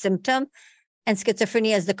is a symptom and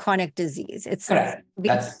schizophrenia is the chronic disease. It's correct.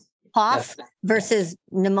 cough versus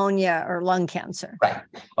pneumonia or lung cancer. Right.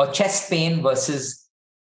 Or chest pain versus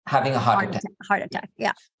having a heart attack. Heart attack,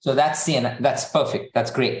 yeah. So that's perfect.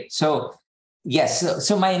 That's great. So yes,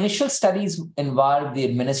 so my initial studies involved the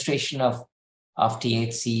administration of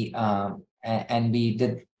THC, and we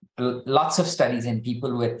did lots of studies in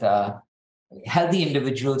people with healthy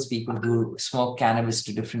individuals, people who smoke cannabis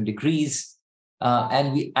to different degrees.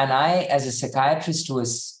 And I, as a psychiatrist who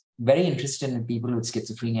was very interested in people with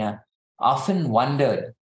schizophrenia, often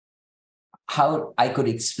wondered how I could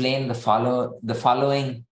explain the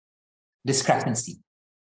following discrepancy.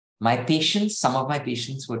 Some of my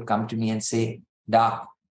patients would come to me and say, Doc,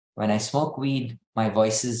 when I smoke weed, my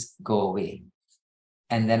voices go away.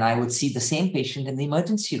 And then I would see the same patient in the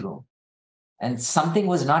emergency room, and something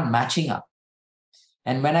was not matching up.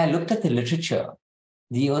 And when I looked at the literature,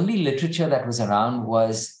 the only literature that was around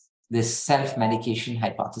was this self-medication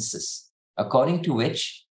hypothesis, according to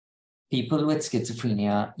which people with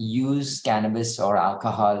schizophrenia use cannabis or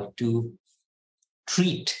alcohol to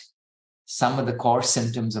treat some of the core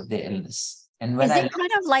symptoms of their illness. And when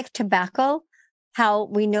kind of like tobacco, how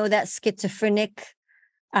we know that schizophrenic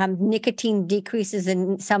nicotine decreases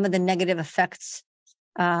in some of the negative effects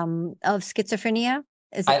of schizophrenia?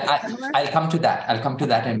 I'll come to that. I'll come to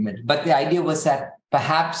that in a minute. But the idea was that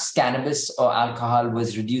perhaps cannabis or alcohol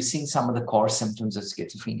was reducing some of the core symptoms of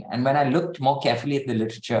schizophrenia. And when I looked more carefully at the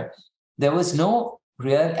literature, there was no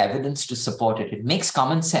real evidence to support it. It makes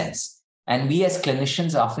common sense. And we as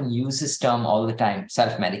clinicians often use this term all the time,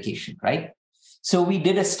 self-medication, right? So we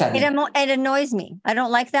did a study. It annoys me. I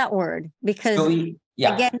don't like that word because,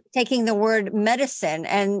 again, taking the word medicine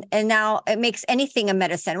and now it makes anything a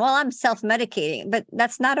medicine. Well, I'm self-medicating, but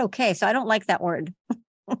that's not okay. So I don't like that word.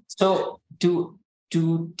 So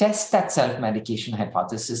to test that self-medication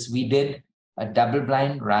hypothesis, we did a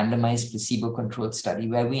double-blind, randomized, placebo-controlled study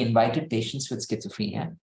where we invited patients with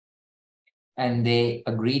schizophrenia, and they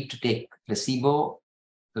agreed to take placebo,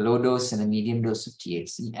 a low dose and a medium dose of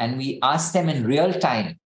THC. And we asked them in real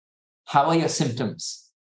time, how are your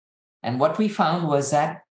symptoms? And what we found was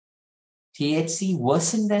that THC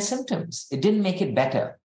worsened their symptoms. It didn't make it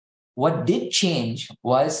better. What did change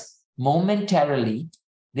was momentarily,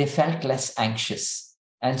 they felt less anxious.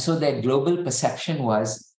 And so their global perception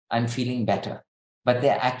was, I'm feeling better. But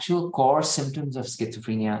their actual core symptoms of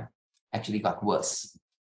schizophrenia actually got worse.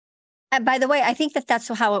 And by the way, I think that's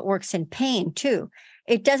how it works in pain too.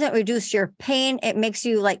 It doesn't reduce your pain. It makes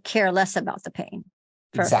you care less about the pain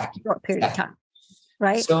for a short period of time.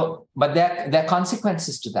 Right. So, but there are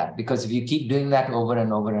consequences to that, because if you keep doing that over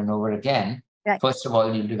and over and over again, first of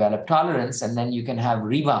all, you develop tolerance, and then you can have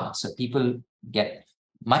rebound. So people get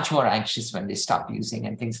much more anxious when they stop using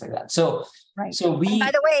and things like that. So, Right. so And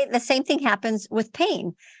by the way, the same thing happens with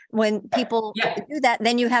pain. When people do that,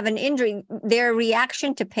 then you have an injury. Their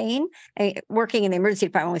reaction to pain, working in the emergency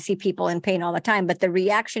department, we see people in pain all the time, but the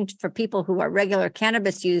reaction for people who are regular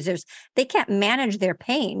cannabis users, they can't manage their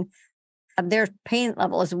pain. Their pain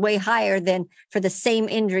level is way higher than for the same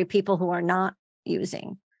injury people who are not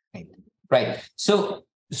using. Right. So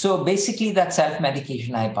basically that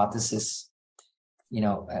self-medication hypothesis,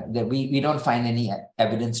 that we don't find any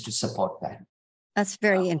evidence to support that. That's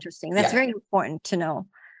very interesting. That's very important to know.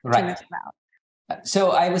 Right. To know about.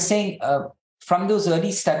 So I was saying, from those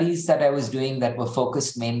early studies that I was doing that were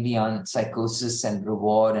focused mainly on psychosis and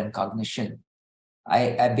reward and cognition,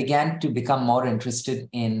 I began to become more interested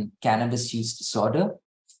in cannabis use disorder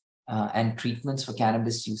and treatments for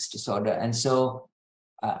cannabis use disorder. And so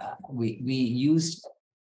we used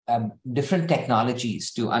different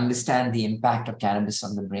technologies to understand the impact of cannabis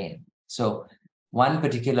on the brain. So one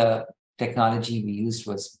particular technology we used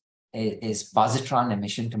is positron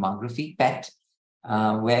emission tomography, PET,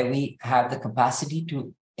 where we have the capacity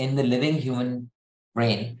to, in the living human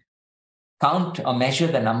brain, count or measure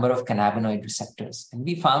the number of cannabinoid receptors. And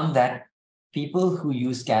we found that people who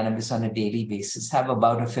use cannabis on a daily basis have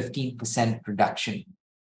about a 15% reduction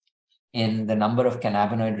in the number of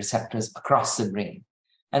cannabinoid receptors across the brain.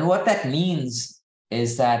 And what that means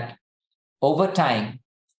is that over time,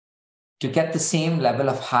 to get the same level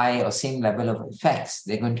of high or same level of effects,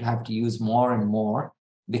 they're going to have to use more and more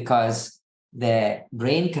because their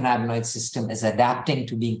brain cannabinoid system is adapting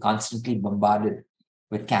to being constantly bombarded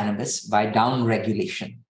with cannabis by down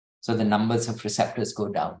regulation. So the numbers of receptors go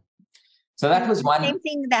down. So that was one. Same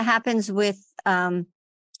thing that happens with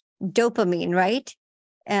dopamine, right?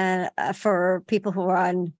 For people who are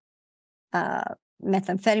on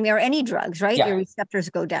methamphetamine or any drugs, right? Your receptors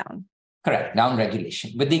go down. Correct, down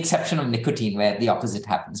regulation, with the exception of nicotine, where the opposite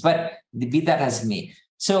happens. But be that as it may.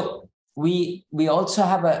 So we also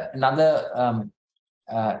have another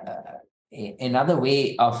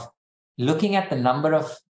way of looking at the number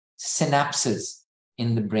of synapses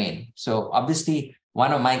in the brain. So obviously,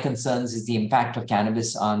 one of my concerns is the impact of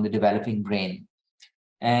cannabis on the developing brain.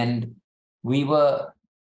 And we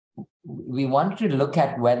wanted to look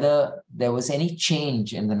at whether there was any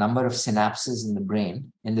change in the number of synapses in the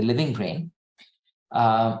brain, in the living brain,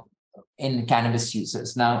 in cannabis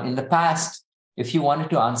users. Now, in the past, if you wanted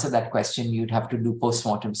to answer that question, you'd have to do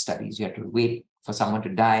postmortem studies. You have to wait for someone to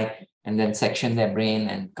die and then section their brain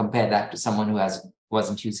and compare that to someone who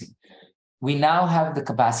wasn't using. We now have the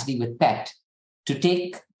capacity with PET to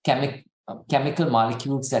take chemical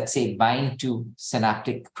molecules that, say, bind to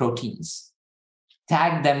synaptic proteins,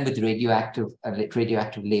 tag them with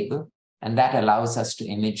radioactive label, and that allows us to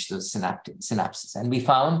image those synapses. And we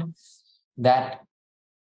found that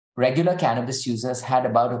regular cannabis users had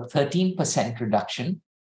about a 13% reduction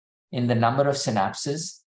in the number of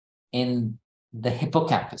synapses in the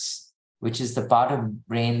hippocampus, which is the part of the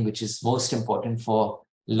brain which is most important for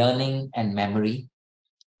learning and memory.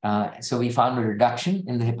 So we found a reduction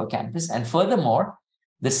in the hippocampus. And furthermore,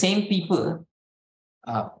 the same people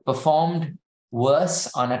performed worse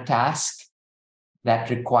on a task that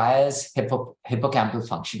requires hippocampal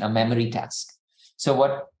function, a memory task. So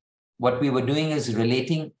what we were doing is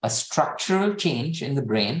relating a structural change in the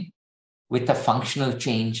brain with a functional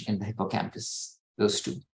change in the hippocampus, those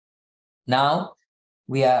two. Now,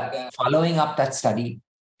 we are following up that study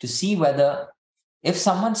to see whether if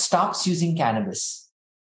someone stops using cannabis,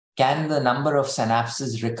 can the number of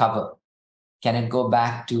synapses recover? Can it go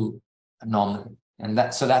back to normal? And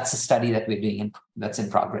that's a study that we're doing, that's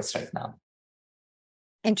in progress right now.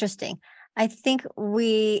 Interesting. I think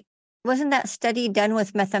wasn't that study done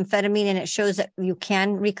with methamphetamine, and it shows that you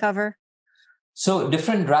can recover? So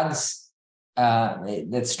different drugs,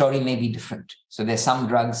 that story may be different. So there's some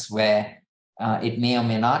drugs where it may or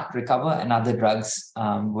may not recover, and other drugs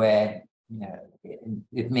where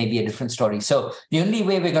it may be a different story. So the only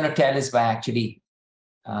way we're going to tell is by actually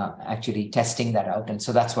testing that out. And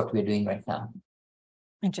so that's what we're doing right now.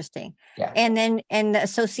 Interesting. Yeah. And then the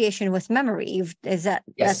association with memory, that's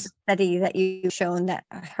a study that you've shown that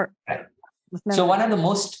hurt. Right. So one of the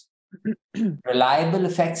most reliable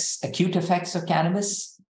acute effects of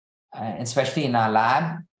cannabis, especially in our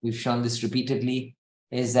lab, we've shown this repeatedly,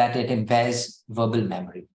 is that it impairs verbal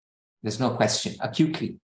memory. There's no question,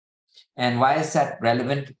 acutely. And why is that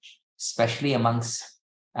relevant, especially amongst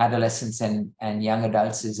adolescents and young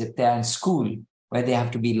adults, is if they're in school where they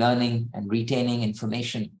have to be learning and retaining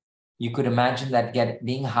information, you could imagine that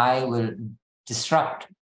being high will disrupt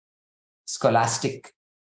scholastic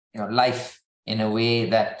life in a way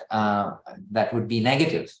that that would be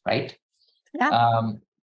negative, right? Yeah.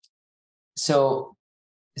 So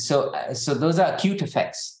those are acute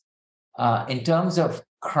effects. In terms of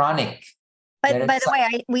chronic, But by the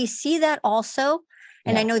way, we see that also,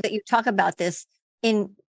 and I know that you talk about this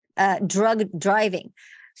in drug driving.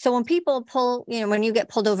 So when people when you get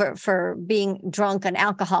pulled over for being drunk on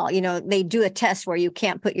alcohol, they do a test where you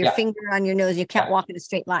can't put your finger on your nose, you can't walk in a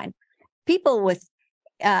straight line. People with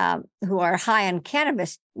who are high on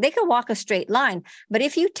cannabis, they can walk a straight line. But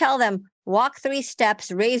if you tell them, walk 3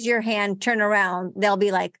 steps, raise your hand, turn around, they'll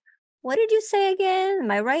be like, what did you say again?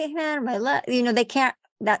 My right hand, my left, they can't,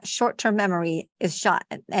 that short-term memory is shot.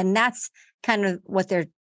 And that's kind of what they're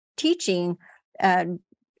teaching,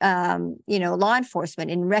 law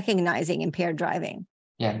enforcement in recognizing impaired driving.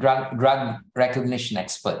 Yeah, drug recognition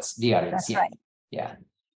experts, DREs. That's right. Yeah.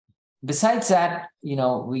 Besides that,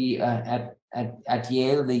 we at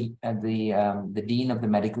Yale, the dean of the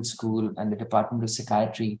medical school and the Department of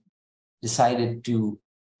Psychiatry decided to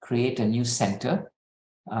create a new center.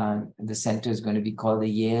 The center is going to be called the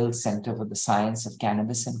Yale Center for the Science of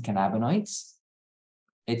Cannabis and Cannabinoids.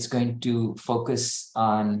 It's going to focus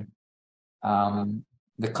on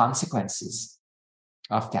the consequences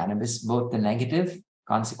of cannabis, both the negative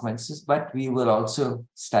consequences, but we will also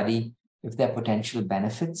study if there are potential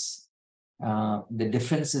benefits. The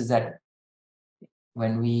difference is that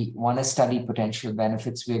when we want to study potential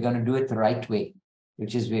benefits, we're going to do it the right way,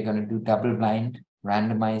 which is we're going to do double-blind,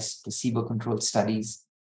 randomized, placebo-controlled studies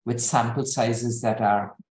with sample sizes that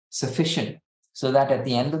are sufficient so that at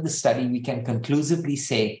the end of the study, we can conclusively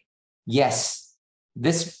say, yes,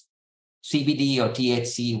 this CBD or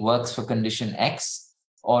THC works for condition X,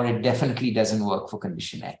 or it definitely doesn't work for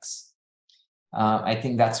condition X. I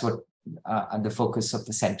think that's what the focus of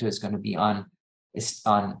the center is going to be on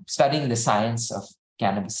studying the science of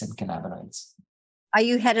cannabis and cannabinoids. Are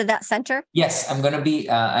you head of that center? Yes, I'm going to be.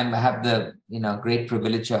 I have the great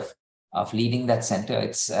privilege of leading that center.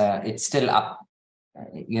 It's still up.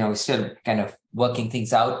 Still kind of working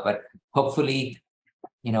things out, but hopefully,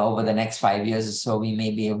 over the next 5 years or so, we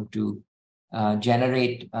may be able to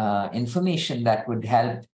generate information that would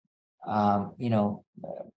help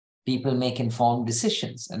people make informed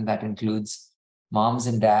decisions, and that includes moms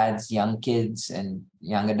and dads, young kids and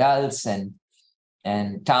young adults,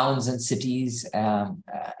 and towns and cities, and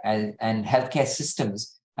healthcare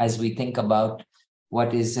systems as we think about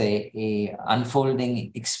what is a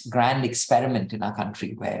unfolding grand experiment in our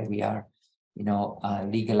country where we are,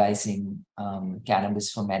 legalizing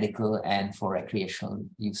cannabis for medical and for recreational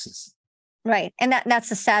uses. Right. And that's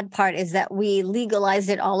the sad part, is that we legalize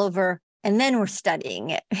it all over and then we're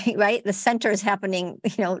studying it, right? The center is happening,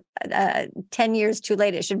 10 years too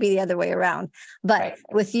late. It should be the other way around. But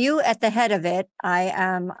with you at the head of it,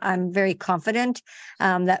 I'm very confident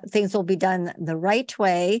that things will be done the right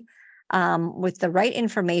way, with the right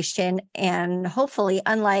information, and hopefully,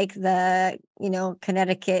 unlike the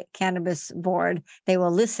Connecticut Cannabis Board, they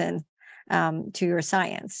will listen to your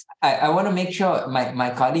science. I want to make sure my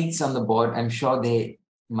colleagues on the board, I'm sure they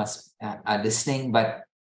are listening, but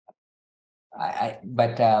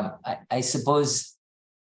I suppose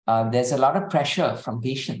there's a lot of pressure from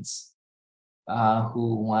patients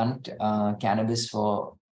who want cannabis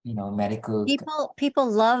for medical.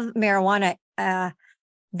 People love marijuana.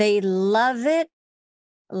 They love it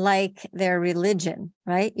like their religion,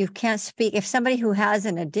 right? You can't speak, if somebody who has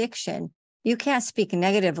an addiction, you can't speak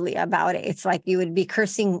negatively about it. It's like you would be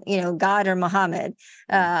cursing, God or Muhammad.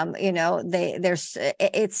 You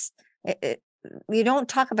don't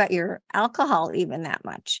talk about your alcohol even that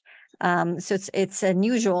much. So it's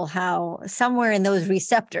unusual how somewhere in those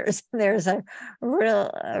receptors, there's a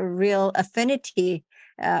real affinity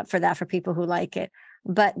for that, for people who like it.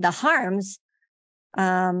 But the harms,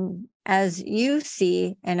 as you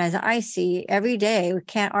see, and as I see every day, we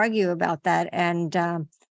can't argue about that. And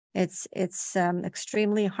it's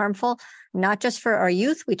extremely harmful, not just for our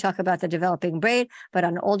youth. We talk about the developing brain, but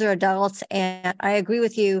on older adults. And I agree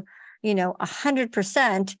with you,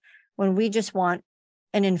 100%, when we just want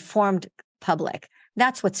an informed public.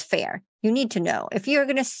 That's what's fair. You need to know. If you're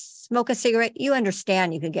going to smoke a cigarette, you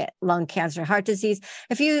understand you could get lung cancer, heart disease.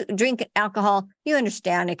 If you drink alcohol, you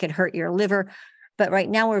understand it could hurt your liver. But right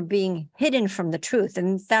now we're being hidden from the truth.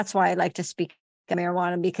 And that's why I like to speak of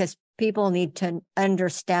marijuana, because people need to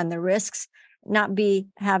understand the risks, not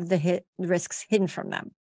have the risks hidden from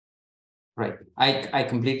them. Right. I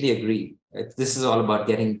completely agree. This is all about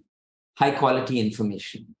getting high quality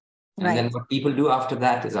information. And then what people do after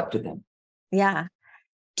that is up to them. Yeah.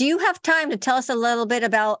 Do you have time to tell us a little bit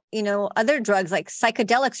about, other drugs like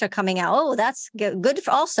psychedelics are coming out? Oh, that's good for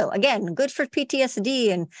also, again, good for PTSD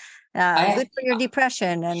and good for your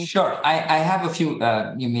depression. And sure, I have a few,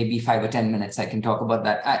 maybe 5 or 10 minutes I can talk about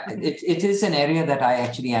that. It is an area that I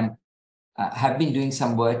actually have been doing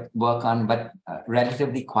some work on, but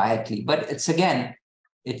relatively quietly. But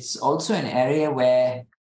it's also an area where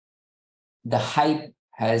the hype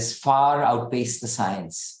has far outpaced the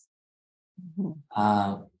science.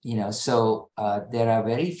 Mm-hmm. So there are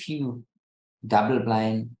very few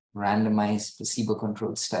double-blind, randomized,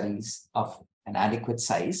 placebo-controlled studies of an adequate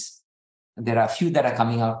size. There are a few that are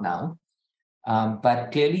coming out now,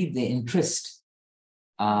 but clearly the interest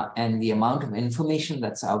and the amount of information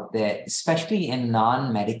that's out there, especially in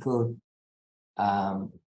non-medical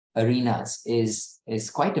arenas, is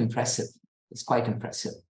quite impressive. It's quite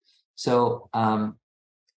impressive. So, there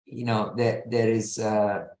is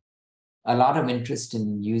a lot of interest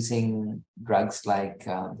in using drugs like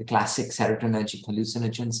the classic serotonergic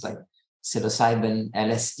hallucinogens like psilocybin,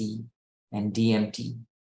 LSD, and DMT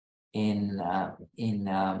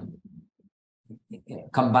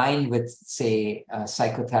combined with, say,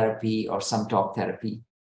 psychotherapy or some talk therapy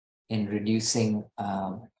in reducing,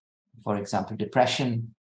 for example,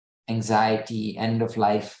 depression, anxiety, end of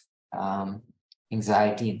life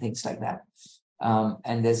anxiety, and things like that.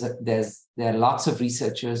 And there are lots of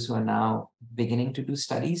researchers who are now beginning to do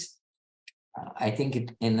studies. I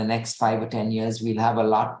think in the next 5 or 10 years, we'll have a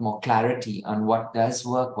lot more clarity on what does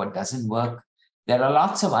work, what doesn't work. There are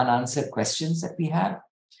lots of unanswered questions that we have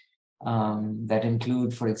that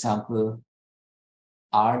include, for example,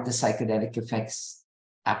 are the psychedelic effects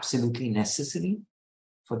absolutely necessary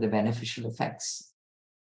for the beneficial effects?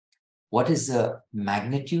 What is the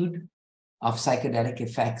magnitude of psychedelic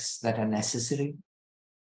effects that are necessary?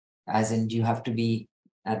 As in, do you have to be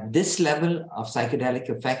at this level of psychedelic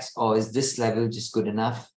effects, or is this level just good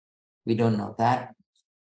enough? We don't know that.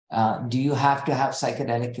 Do you have to have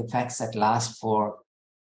psychedelic effects that last for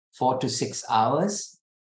 4 to 6 hours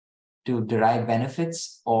to derive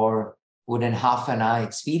benefits, or would a half an hour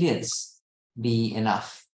experience be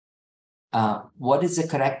enough? What is the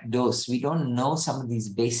correct dose? We don't know some of these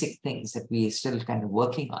basic things that we are still kind of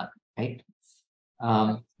working on, right?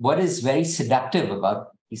 What is very seductive about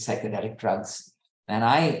these psychedelic drugs, and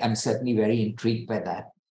I am certainly very intrigued by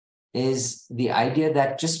that, is the idea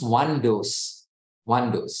that just one dose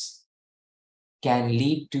can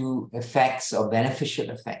lead to effects or beneficial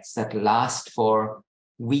effects that last for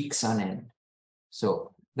weeks on end.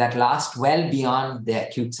 So that last well beyond the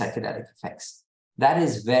acute psychedelic effects. That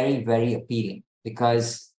is very, very appealing,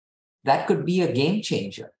 because that could be a game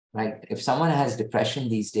changer, right? If someone has depression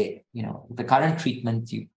these days, the current treatment,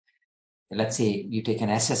 let's say you take an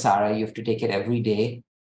SSRI, you have to take it every day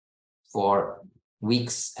for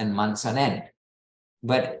weeks and months on end.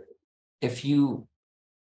 But if you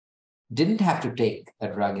didn't have to take a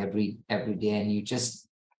drug every day, and you just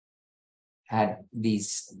had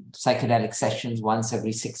these psychedelic sessions once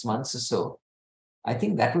every 6 months or so, I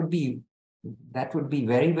think that would be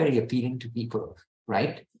very, very appealing to people,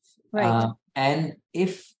 right? Right. And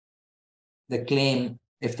if the claim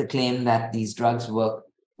that these drugs work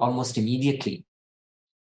almost immediately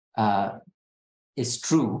is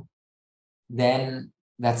true, then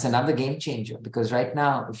that's another game changer. Because right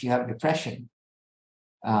now, if you have depression,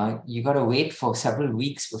 you got to wait for several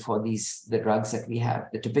weeks before the drugs that we have,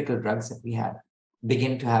 the typical drugs that we have,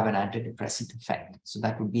 begin to have an antidepressant effect. So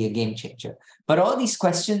that would be a game changer. But all these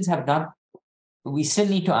questions we still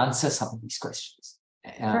need to answer some of these questions.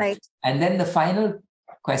 Right. And then the final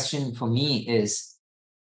question for me is,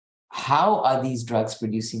 how are these drugs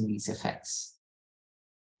producing these effects?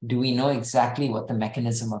 Do we know exactly what the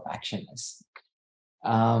mechanism of action is?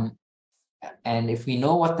 And if we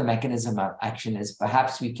know what the mechanism of action is,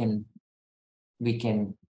 perhaps we can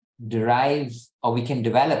derive, or we can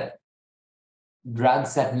develop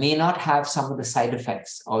drugs that may not have some of the side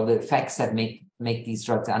effects or the effects that make these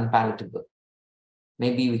drugs unpalatable.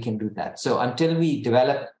 Maybe we can do that. So until we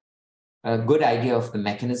develop a good idea of the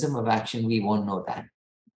mechanism of action, we won't know that.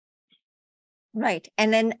 Right.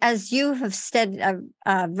 And then, as you have said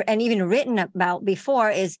and even written about before,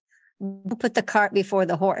 is put the cart before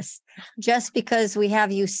the horse. Just because we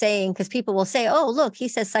have you saying, because people will say, oh, look, he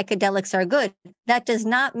says psychedelics are good. That does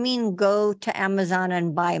not mean go to Amazon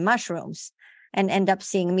and buy mushrooms and end up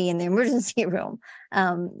seeing me in the emergency room.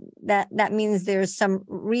 That means there's some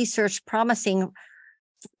research promising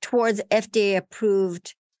towards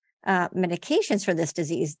FDA-approved medications for this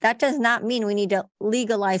disease. That does not mean we need to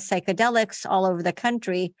legalize psychedelics all over the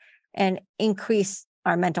country and increase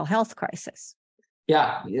our mental health crisis.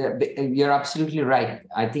 Yeah, you're absolutely right.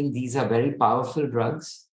 I think these are very powerful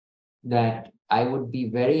drugs that I would be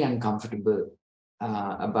very uncomfortable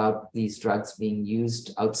about these drugs being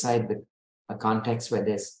used outside a context where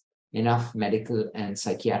there's enough medical and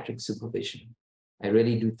psychiatric supervision. I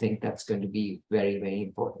really do think that's going to be very, very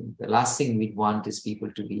important. The last thing we'd want is people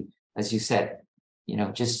to be, as you said,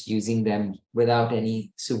 just using them without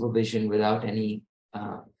any supervision, without any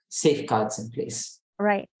safeguards in place.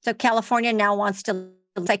 Right. So California now wants to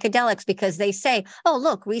psychedelics because they say, oh,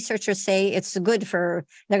 look, researchers say it's good for,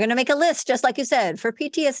 they're going to make a list, just like you said, for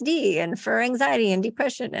PTSD and for anxiety and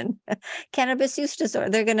depression and cannabis use disorder.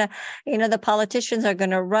 They're going to, the politicians are going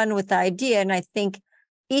to run with the idea. And I think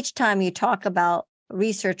each time you talk about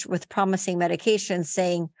research with promising medications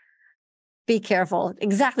saying, be careful.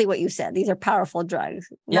 Exactly what you said. These are powerful drugs.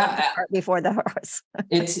 Not the cart before the horse.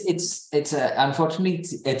 It's unfortunately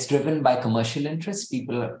it's driven by commercial interests.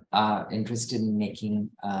 People are interested in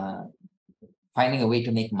finding a way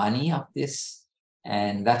to make money off this,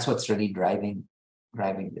 and that's what's really driving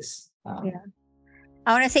this.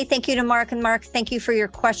 I want to say thank you to Mark. And Mark, thank you for your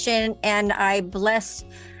question. And I bless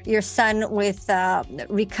your son with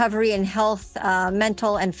recovery and health,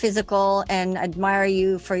 mental and physical, and admire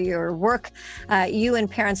you for your work. You and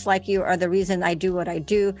parents like you are the reason I do what I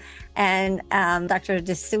do. And Dr.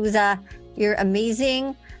 D'Souza, you're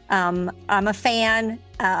amazing. I'm a fan.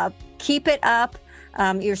 Keep it up.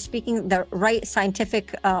 You're speaking the right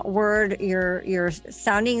scientific word. You're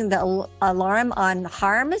sounding the alarm on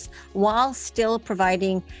harms while still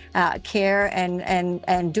providing care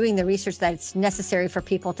and doing the research that's necessary for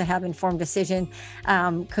people to have informed decision.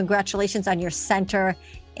 Congratulations on your center,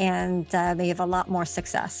 and may you have a lot more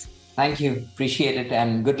success. Thank you. Appreciate it.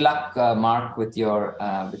 And good luck, Mark, with your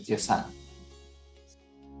son.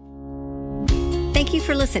 Thank you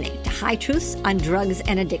for listening to High Truths on Drugs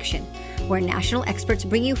and Addiction, where national experts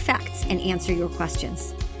bring you facts and answer your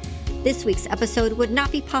questions. This week's episode would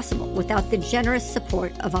not be possible without the generous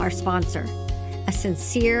support of our sponsor. A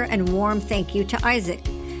sincere and warm thank you to ISAAC,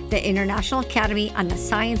 the International Academy on the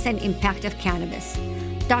Science and Impact of Cannabis,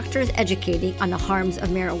 doctors educating on the harms of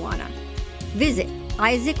marijuana. Visit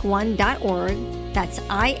ISAAC1.org, that's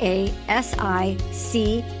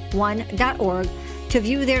IASIC1.org, to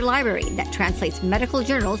view their library that translates medical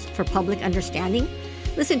journals for public understanding,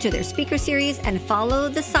 listen to their speaker series, and follow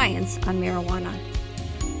the science on marijuana.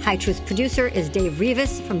 High Truth producer is Dave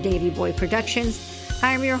Rivas from Davey Boy Productions.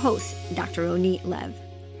 I am your host, Dr. Oneet Lev.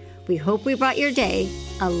 We hope we brought your day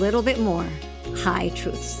a little bit more High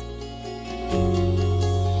Truths.